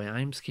 by the way,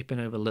 I'm skipping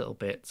over little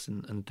bits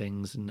and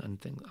things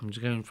and things. I'm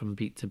just going from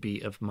beat to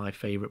beat of my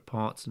favourite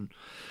parts, and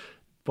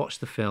watch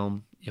the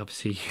film.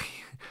 Obviously,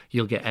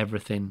 you'll get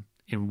everything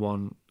in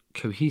one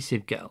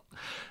cohesive go.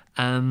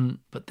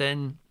 But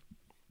then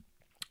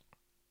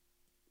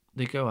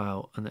they go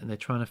out and they're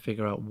trying to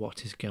figure out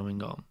what is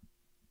going on.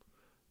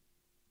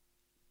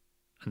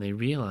 And they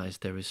realise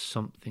there is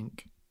something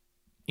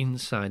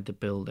inside the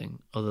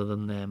building other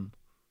than them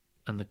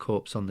and the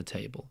corpse on the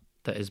table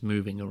that is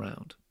moving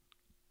around.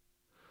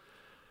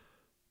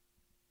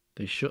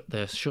 They're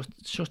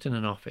shut in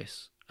an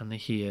office, and they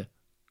hear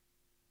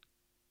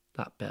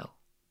that bell.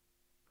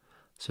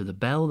 So the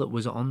bell that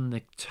was on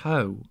the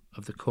toe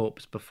of the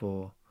corpse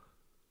before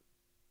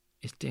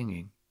is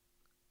dinging.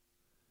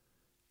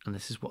 And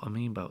this is what I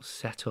mean about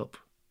set up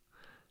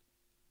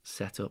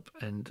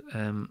and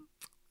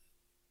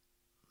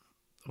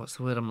what's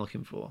the word I'm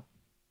looking for?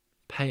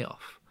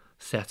 Payoff.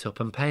 Set up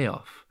and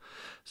payoff.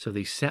 So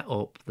they set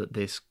up that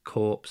this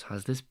corpse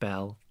has this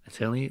bell.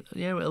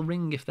 It'll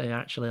ring if they're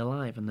actually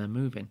alive and they're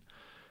moving.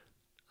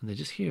 And they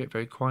just hear it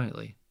very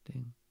quietly.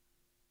 Ding.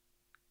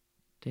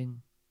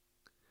 Ding.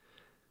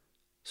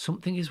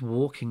 Something is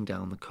walking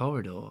down the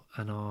corridor,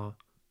 and our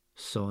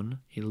son,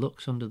 he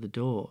looks under the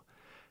door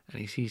and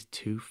he sees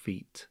 2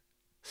 feet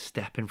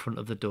step in front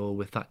of the door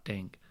with that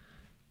ding.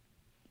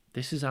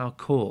 This is our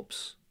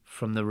corpse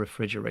from the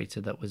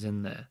refrigerator that was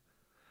in there.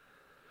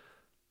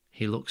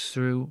 He looks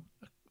through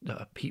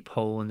a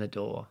peephole in the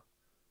door,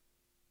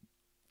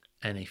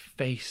 and a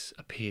face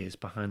appears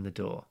behind the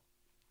door.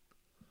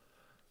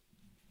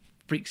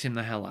 Freaks him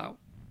the hell out.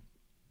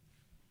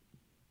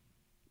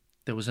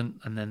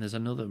 And then there's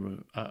another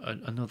room,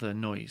 another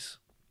noise.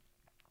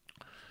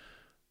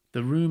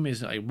 The room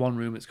is like one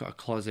room. It's got a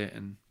closet,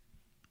 and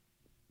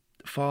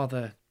the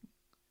father,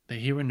 they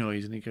hear a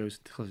noise, and he goes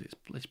to the closet.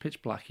 It's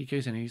pitch black. He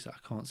goes in, and he's like,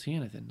 I can't see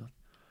anything.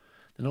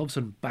 Then all of a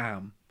sudden,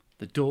 bam!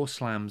 The door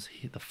slams.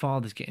 The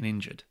father's getting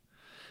injured.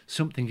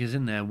 Something is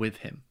in there with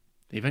him.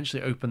 They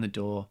eventually open the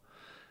door.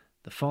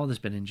 The father's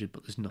been injured,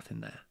 but there's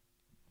nothing there.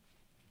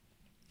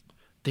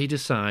 They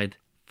decide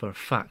for a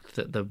fact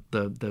that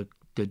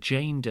the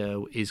Jane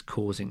Doe is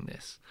causing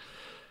this.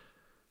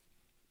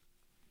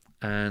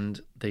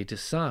 And they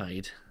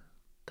decide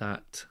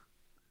that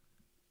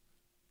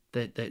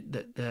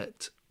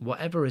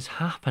whatever is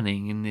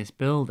happening in this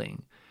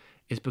building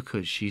is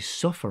because she's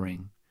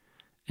suffering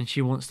and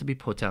she wants to be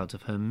put out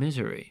of her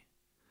misery.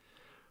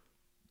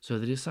 So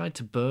they decide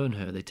to burn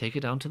her. They take her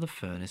down to the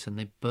furnace and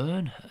they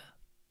burn her.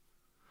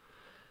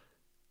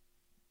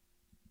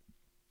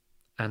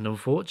 And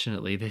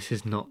unfortunately, this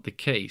is not the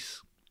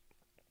case.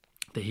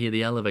 They hear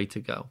the elevator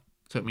go.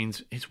 So it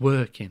means it's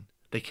working.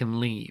 They can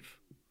leave.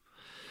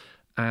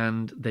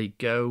 And they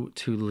go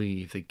to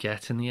leave. They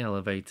get in the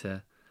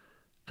elevator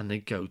and they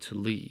go to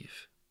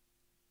leave.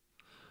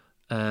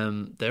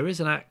 There is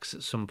an axe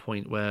at some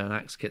point where an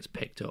axe gets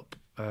picked up.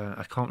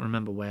 I can't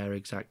remember where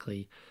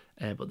exactly,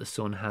 but the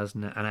son has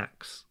an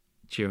axe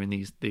during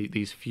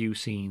these few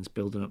scenes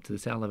building up to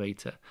this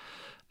elevator.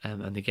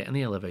 And they get in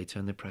the elevator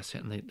and they press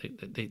it, and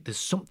they there's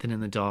something in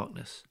the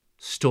darkness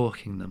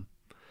stalking them.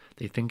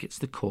 They think it's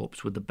the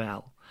corpse with the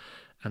bell,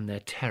 and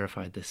they're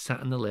terrified. They're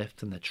sat in the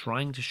lift and they're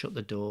trying to shut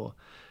the door,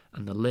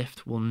 and the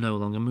lift will no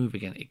longer move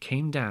again. It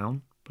came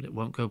down, but it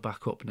won't go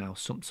back up now.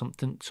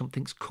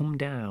 Something's come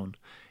down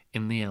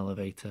in the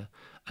elevator,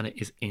 and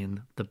it is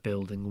in the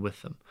building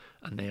with them,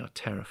 and they are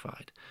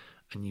terrified.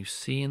 And you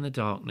see in the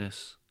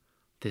darkness,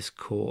 this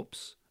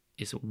corpse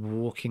is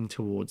walking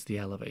towards the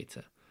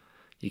elevator.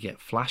 You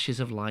get flashes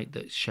of light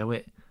that show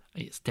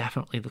it's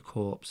definitely the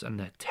corpse, and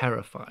they're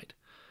terrified.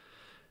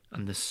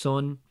 And the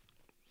son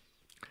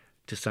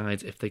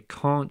decides if they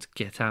can't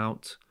get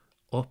out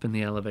up in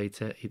the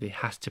elevator, he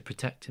has to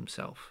protect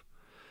himself.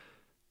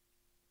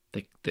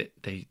 They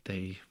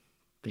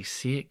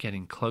see it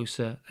getting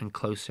closer and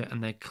closer,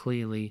 and they're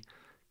clearly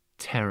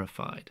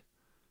terrified.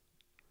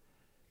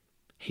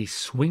 He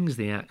swings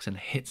the axe and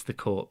hits the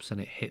corpse,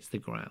 and it hits the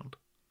ground.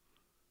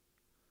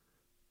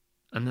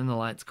 And then the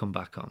lights come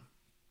back on.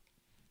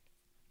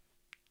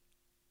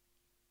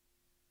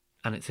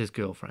 And it's his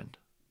girlfriend.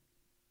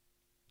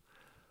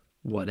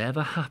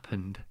 Whatever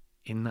happened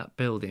in that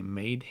building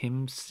made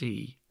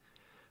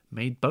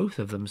both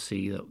of them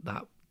see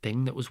that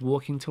thing that was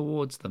walking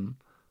towards them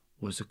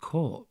was a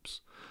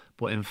corpse.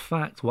 But in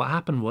fact, what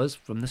happened was,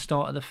 from the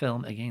start of the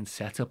film, again,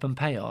 set up and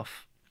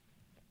payoff,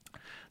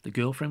 the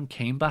girlfriend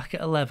came back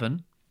at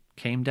 11,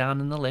 came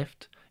down in the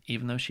lift,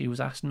 even though she was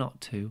asked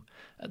not to,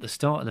 at the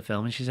start of the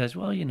film, and she says,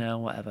 well,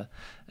 whatever.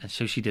 And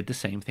so she did the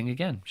same thing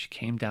again. She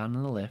came down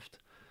in the lift,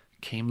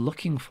 came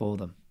looking for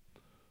them.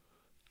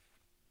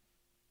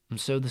 And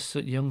so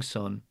the young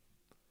son,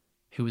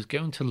 who was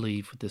going to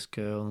leave with this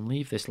girl and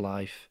leave this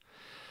life,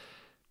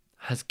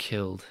 has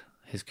killed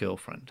his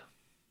girlfriend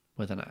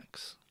with an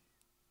axe.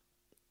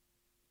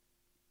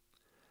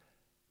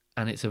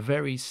 And it's a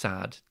very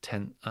sad,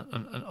 an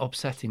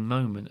upsetting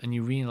moment, and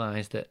you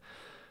realise that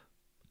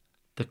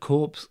the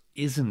corpse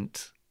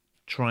isn't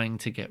trying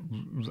to get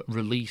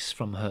release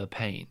from her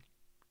pain.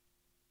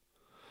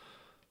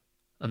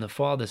 And the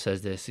father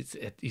says this.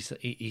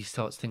 He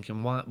starts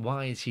thinking,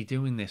 why is she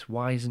doing this?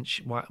 Why isn't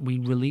she? Why we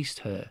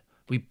released her?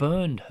 We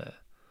burned her.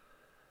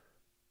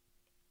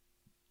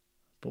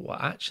 But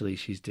what actually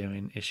she's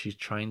doing is she's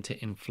trying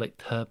to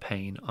inflict her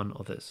pain on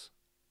others.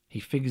 He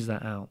figures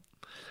that out,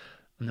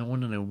 and they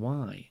want to know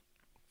why.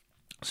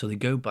 So they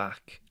go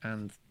back,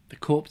 and the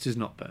corpse is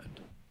not burned.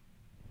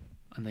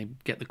 And they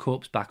get the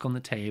corpse back on the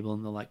table,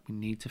 and they're like, we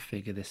need to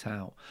figure this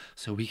out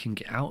so we can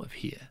get out of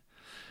here.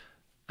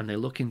 And they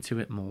look into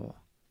it more,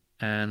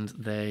 and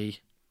they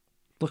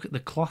look at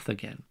the cloth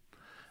again,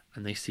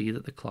 and they see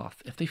that the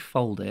cloth, if they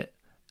fold it,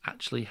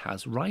 actually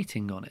has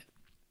writing on it.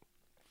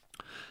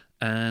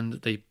 And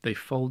they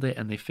fold it,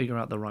 and they figure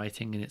out the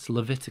writing, and it's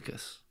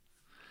Leviticus.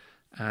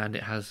 And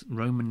it has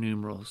Roman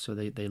numerals, so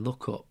they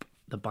look up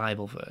the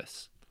Bible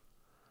verse.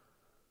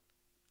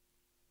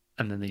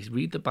 And then they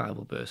read the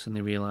Bible verse, and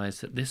they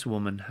realise that this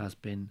woman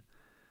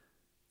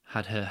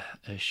had her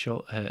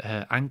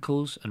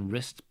ankles and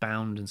wrists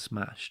bound and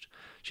smashed.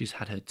 She's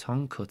had her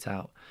tongue cut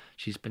out.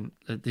 She's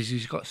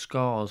got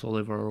scars all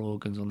over her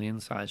organs on the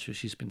inside, so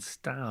she's been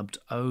stabbed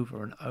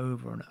over and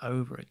over and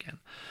over again.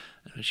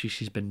 And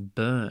she's been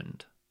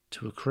burned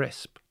to a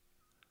crisp.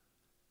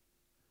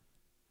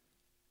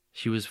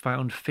 She was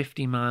found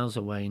 50 miles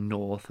away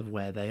north of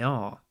where they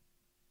are.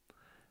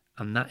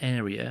 And that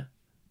area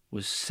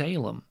was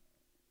Salem.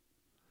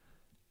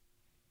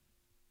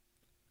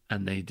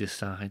 And they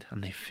decide,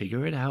 and they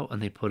figure it out,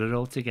 and they put it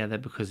all together,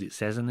 because it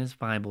says in this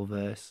Bible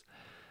verse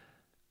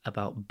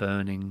about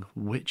burning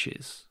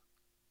witches.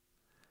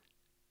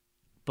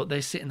 But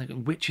they're sitting there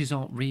going, witches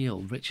aren't real.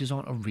 Witches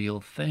aren't a real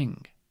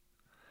thing.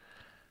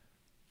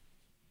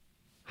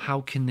 How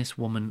can this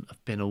woman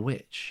have been a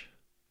witch?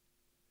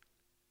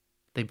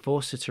 They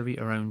forced her to eat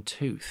her own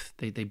tooth.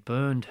 They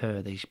burned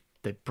her.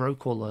 They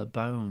broke all her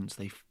bones.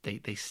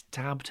 They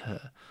stabbed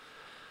her.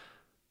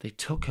 They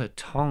took her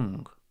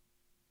tongue.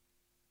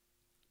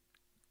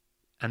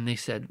 And they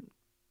said,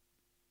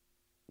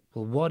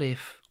 well, what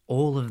if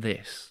all of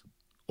this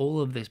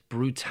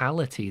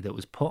brutality that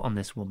was put on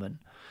this woman,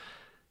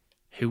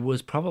 who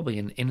was probably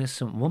an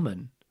innocent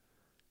woman,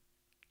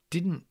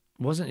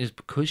 wasn't just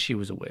because she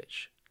was a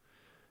witch,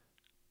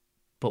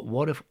 but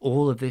what if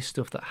all of this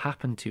stuff that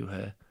happened to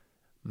her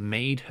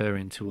made her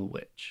into a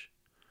witch?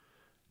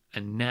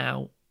 And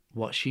now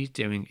what she's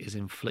doing is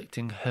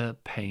inflicting her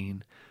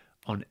pain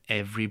on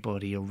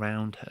everybody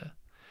around her.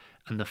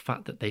 And the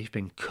fact that they've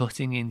been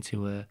cutting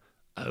into her,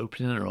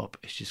 opening her up,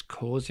 is just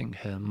causing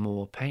her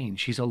more pain.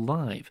 She's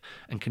alive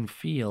and can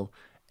feel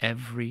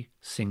every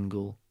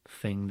single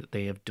thing that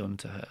they have done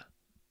to her.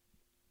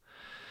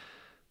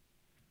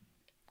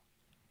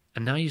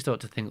 And now you start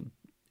to think,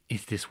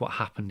 is this what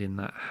happened in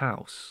that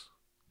house?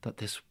 That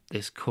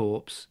this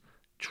corpse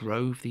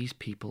drove these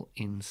people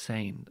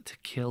insane to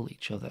kill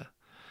each other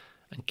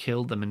and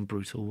killed them in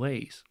brutal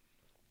ways.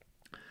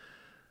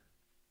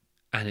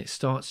 And it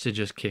starts to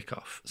just kick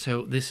off.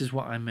 So this is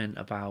what I meant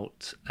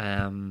about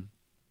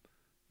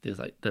there's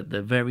like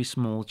the very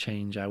small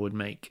change I would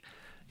make.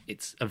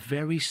 It's a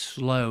very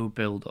slow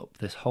build-up.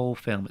 This whole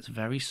film, it's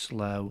very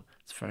slow.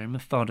 It's very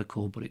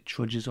methodical, but it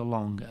trudges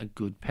along at a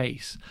good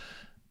pace.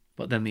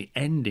 But then the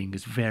ending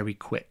is very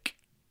quick.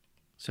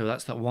 So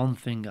that's the one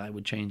thing I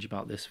would change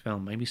about this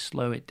film. Maybe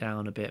slow it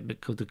down a bit,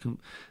 because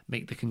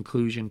make the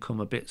conclusion come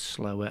a bit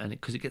slower, and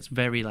because it gets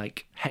very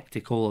like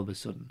hectic all of a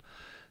sudden.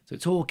 So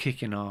it's all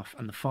kicking off,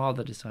 and the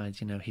father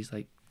decides, he's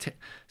like,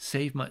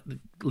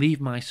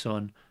 leave my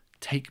son,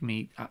 take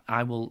me.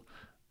 I will.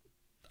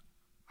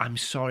 I'm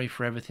sorry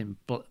for everything,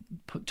 but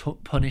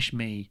punish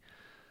me.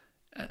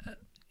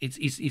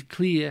 It's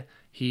clear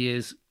he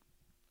is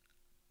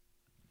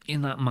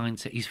in that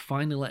mindset. He's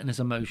finally letting his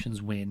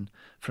emotions win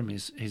from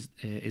his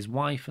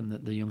wife and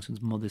the young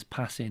son's mother's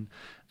passing,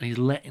 and he's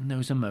letting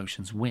those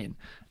emotions win.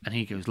 And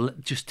he goes,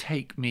 just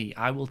take me.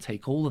 I will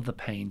take all of the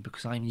pain,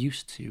 because I'm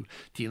used to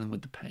dealing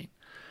with the pain.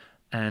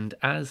 And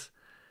as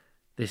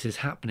this is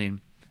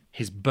happening,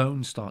 his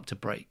bones start to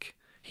break.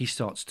 He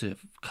starts to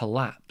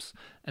collapse,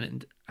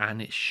 and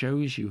it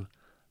shows you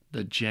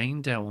the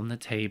Jane Doe on the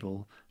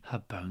table. Her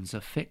bones are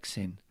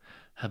fixing.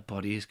 Her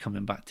body is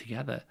coming back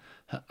together.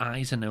 Her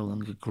eyes are no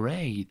longer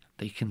grey.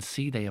 They can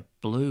see they are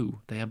blue.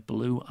 They are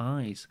blue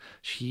eyes.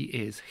 She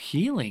is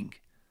healing.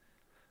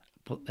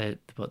 But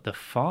the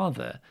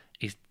father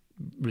is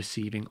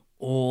receiving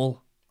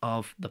all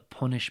of the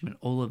punishment,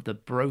 all of the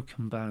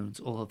broken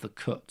bones, all of the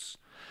cuts.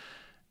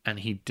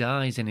 And he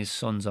dies in his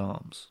son's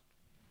arms.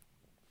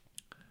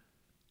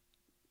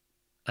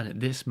 And at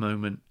this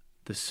moment,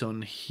 the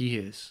son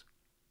hears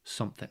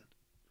something,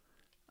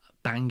 a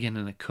banging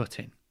and a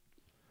cutting.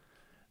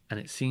 And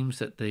it seems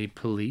that the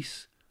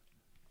police,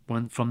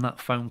 from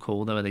that phone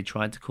call where they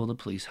tried to call the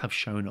police, have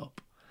shown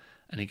up.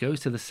 And he goes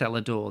to the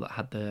cellar door that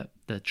had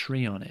the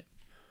tree on it.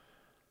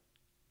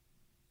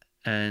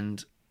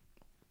 And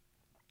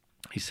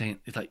he's saying,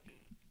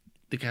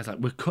 the guy's like,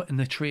 we're cutting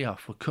the tree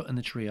off.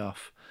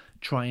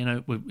 Try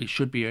and we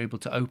should be able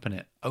to open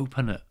it.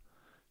 Open it.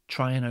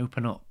 Try and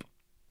open up.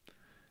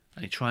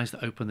 And he tries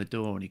to open the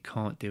door and he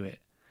can't do it.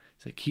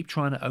 So keep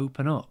trying to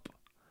open up.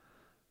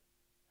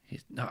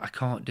 No, I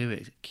can't do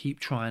it. Keep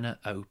trying to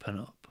open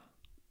up.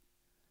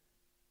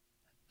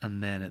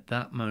 And then at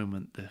that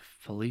moment, the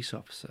police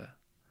officer,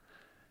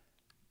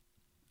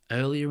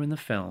 earlier in the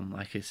film,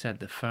 like I said,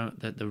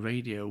 the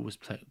radio was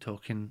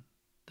talking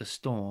the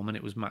storm, and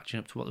it was matching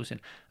up to what they were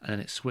saying. And then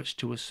it switched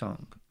to a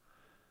song.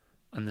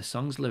 And the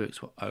song's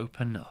lyrics were,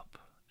 open up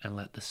and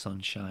let the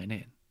sun shine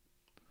in.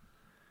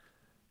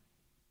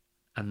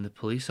 And the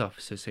police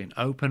officer saying,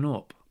 open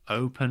up,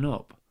 open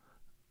up,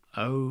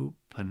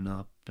 open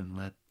up and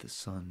let the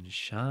sun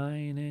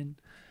shine in.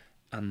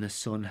 And the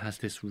son has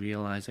this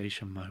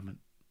realization moment.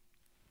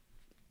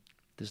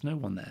 There's no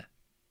one there.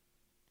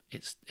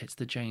 It's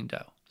the Jane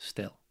Doe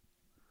still.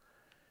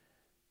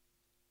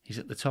 He's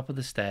at the top of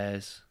the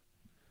stairs,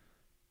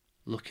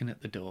 looking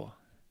at the door.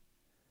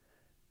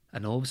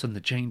 And all of a sudden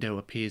the Jane Doe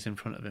appears in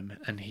front of him,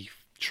 and he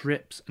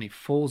trips and he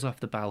falls off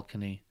the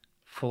balcony,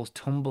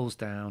 tumbles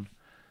down,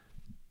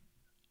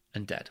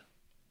 and dead.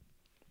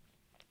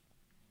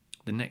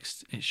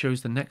 It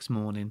shows the next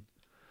morning,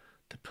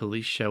 the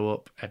police show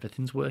up,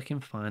 everything's working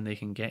fine, they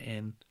can get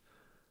in,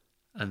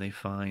 and they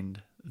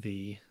find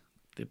the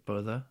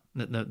brother,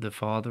 the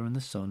father and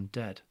the son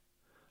dead,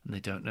 and they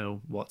don't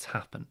know what's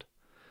happened.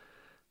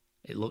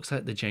 It looks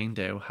like the Jane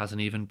Doe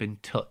hasn't even been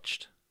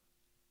touched.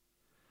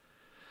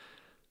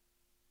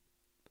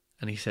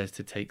 And he says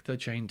to take the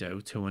Jane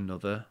Doe to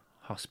another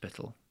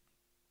hospital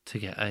to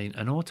get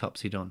an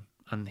autopsy done,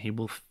 and he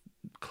will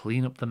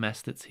clean up the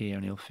mess that's here,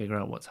 and he'll figure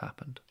out what's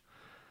happened.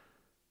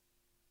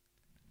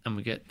 And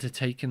we get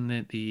taken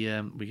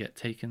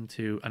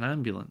to an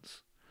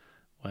ambulance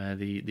where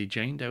the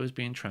Jane Doe is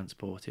being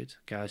transported.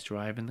 Guy's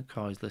driving the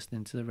car, he's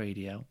listening to the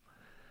radio,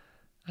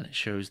 and it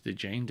shows the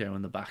Jane Doe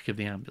in the back of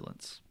the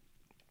ambulance.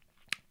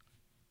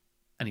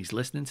 And he's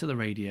listening to the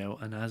radio,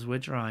 and as we're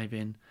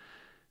driving,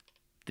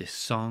 this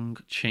song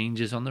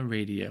changes on the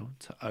radio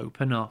to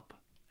open up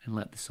and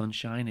let the sun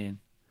shine in.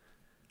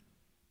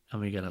 And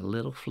we get a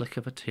little flick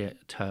of a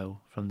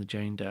toe from the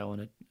Jane Doe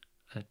and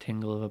a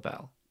tingle of a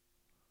bell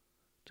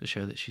to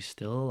show that she's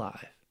still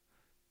alive.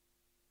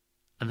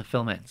 And the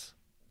film ends.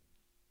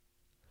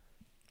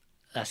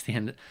 That's the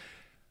end.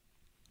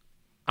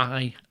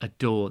 I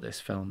adore this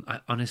film.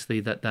 I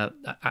honestly,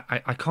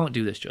 I can't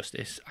do this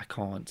justice. I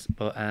can't.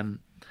 But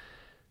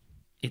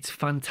it's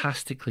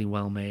fantastically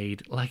well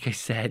made. Like I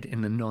said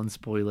in the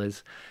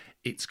non-spoilers,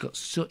 it's got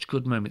such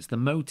good moments. The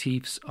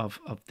motifs of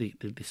the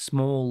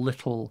small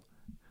little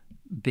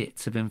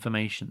bits of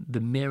information, the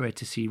mirror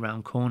to see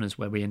round corners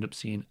where we end up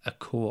seeing a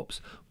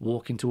corpse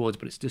walking towards,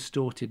 but it's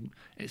distorted.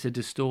 It's a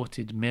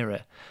distorted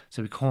mirror,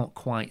 so we can't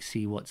quite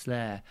see what's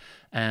there.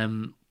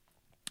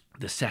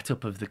 The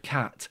setup of the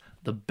cat,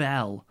 the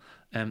bell,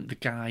 the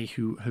guy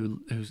who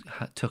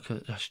took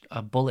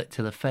a bullet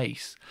to the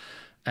face,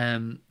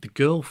 the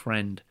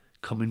girlfriend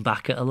coming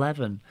back at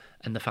 11,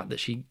 and the fact that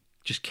she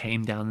just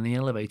came down in the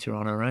elevator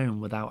on her own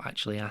without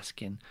actually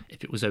asking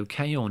if it was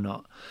okay or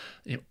not.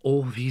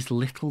 All these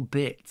little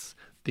bits,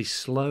 this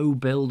slow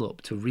build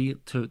up to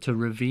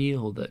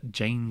reveal that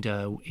Jane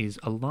Doe is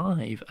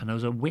alive and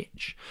as a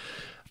witch.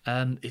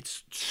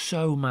 It's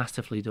so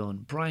masterfully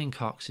done. Brian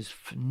Cox is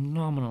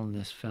phenomenal in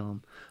this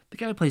film. The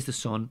guy who plays the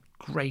son,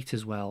 great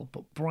as well,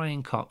 but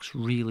Brian Cox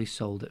really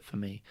sold it for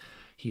me.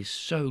 He's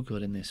so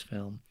good in this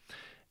film.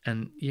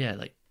 And yeah,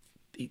 like,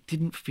 it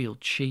didn't feel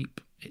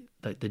cheap.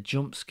 Like the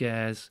jump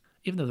scares,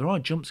 even though there are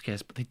jump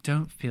scares, but they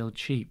don't feel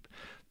cheap.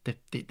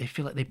 They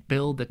feel like they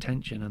build the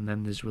tension and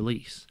then there's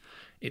release.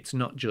 It's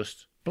not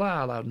just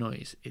blah, loud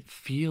noise. It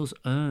feels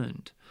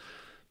earned.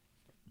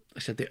 I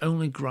said the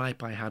only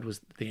gripe I had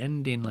was the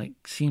ending like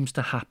seems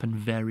to happen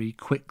very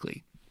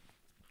quickly.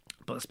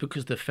 But it's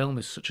because the film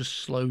is such a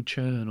slow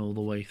churn all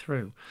the way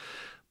through.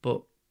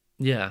 But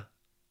yeah,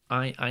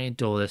 I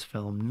adore this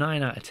film.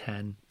 9 out of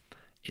 10.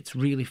 It's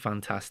really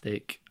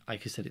fantastic.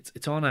 Like I said,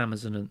 it's on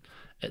Amazon, and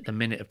at the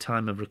minute of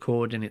time of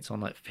recording, it's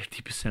on like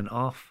 50%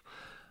 off.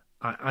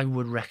 I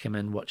would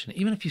recommend watching it.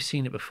 Even if you've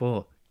seen it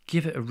before,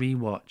 give it a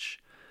rewatch.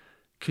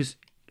 Because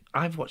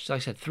I've watched, like I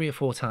said, 3 or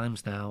 4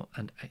 times now,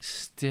 and it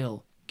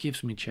still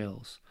gives me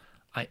chills.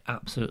 I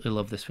absolutely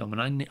love this film,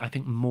 and I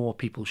think more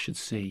people should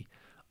see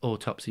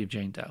Autopsy of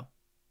Jane Doe.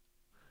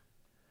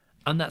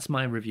 And that's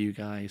my review,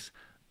 guys.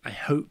 I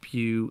hope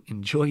you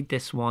enjoyed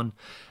this one.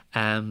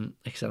 Like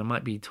I said, I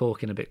might be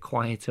talking a bit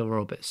quieter or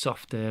a bit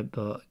softer,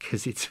 but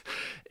because it's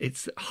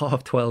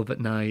 12:30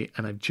 at night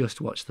and I've just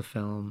watched the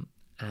film,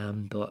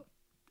 but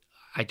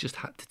I just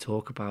had to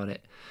talk about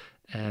it.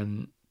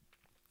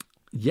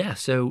 Yeah,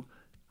 so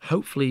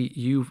hopefully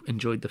you've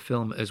enjoyed the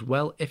film as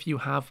well. If you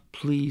have,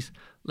 please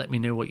let me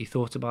know what you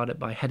thought about it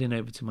by heading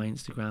over to my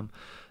Instagram,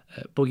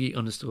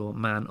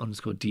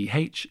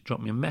 boogie_man_dh. Drop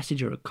me a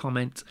message or a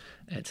comment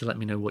to let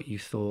me know what you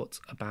thought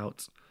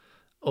about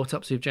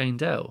Autopsy of Jane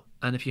Doe.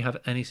 And if you have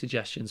any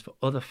suggestions for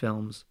other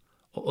films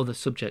or other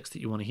subjects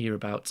that you want to hear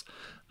about,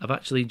 I've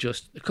actually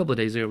just a couple of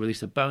days ago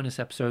released a bonus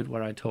episode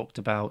where I talked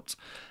about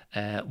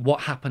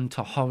what happened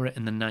to horror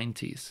in the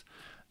 90s.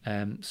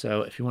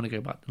 So if you want to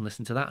go back and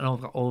listen to that, and I've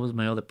got all of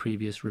my other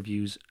previous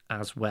reviews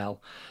as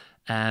well.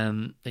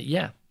 But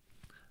yeah,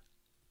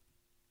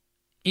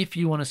 if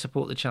you want to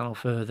support the channel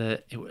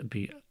further, it would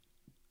be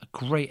a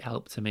great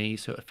help to me.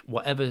 So if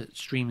whatever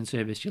streaming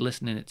service you're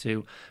listening it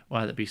to,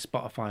 whether it be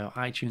Spotify or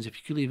iTunes, if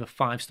you could leave a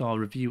 5-star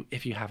review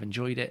if you have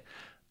enjoyed it,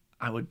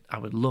 I would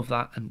love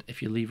that. And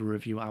if you leave a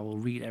review, I will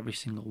read every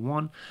single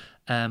one.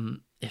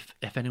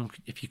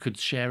 If you could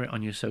share it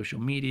on your social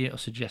media or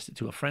suggest it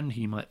to a friend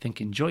who you might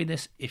think enjoyed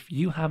this, if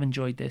you have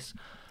enjoyed this,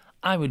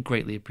 I would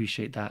greatly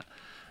appreciate that.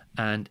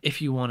 And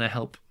if you want to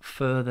help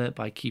further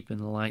by keeping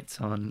the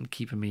lights on,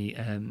 keeping me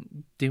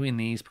doing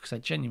these, because I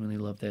genuinely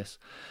love this,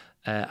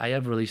 I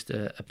have released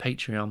a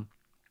Patreon,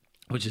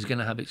 which is going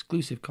to have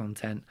exclusive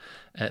content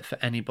for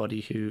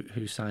anybody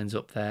who signs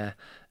up there.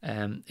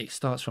 It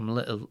starts from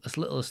as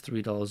little as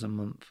 $3 a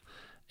month.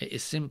 It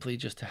is simply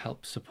just to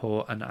help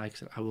support, and I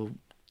will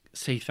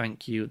say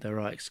thank you. There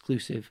are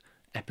exclusive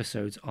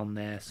episodes on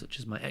there, such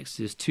as my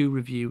Exodus 2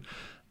 review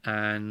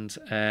and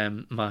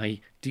my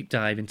deep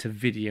dive into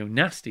video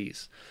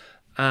nasties.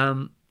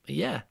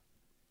 Yeah,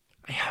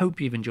 I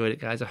hope you've enjoyed it,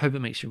 guys. I hope it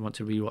makes you want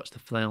to rewatch the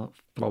film.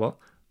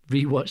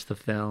 Rewatch the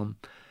film.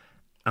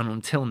 And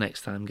until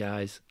next time,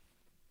 guys,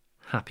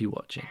 happy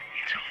watching.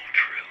 It's all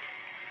true.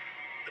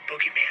 The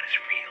boogeyman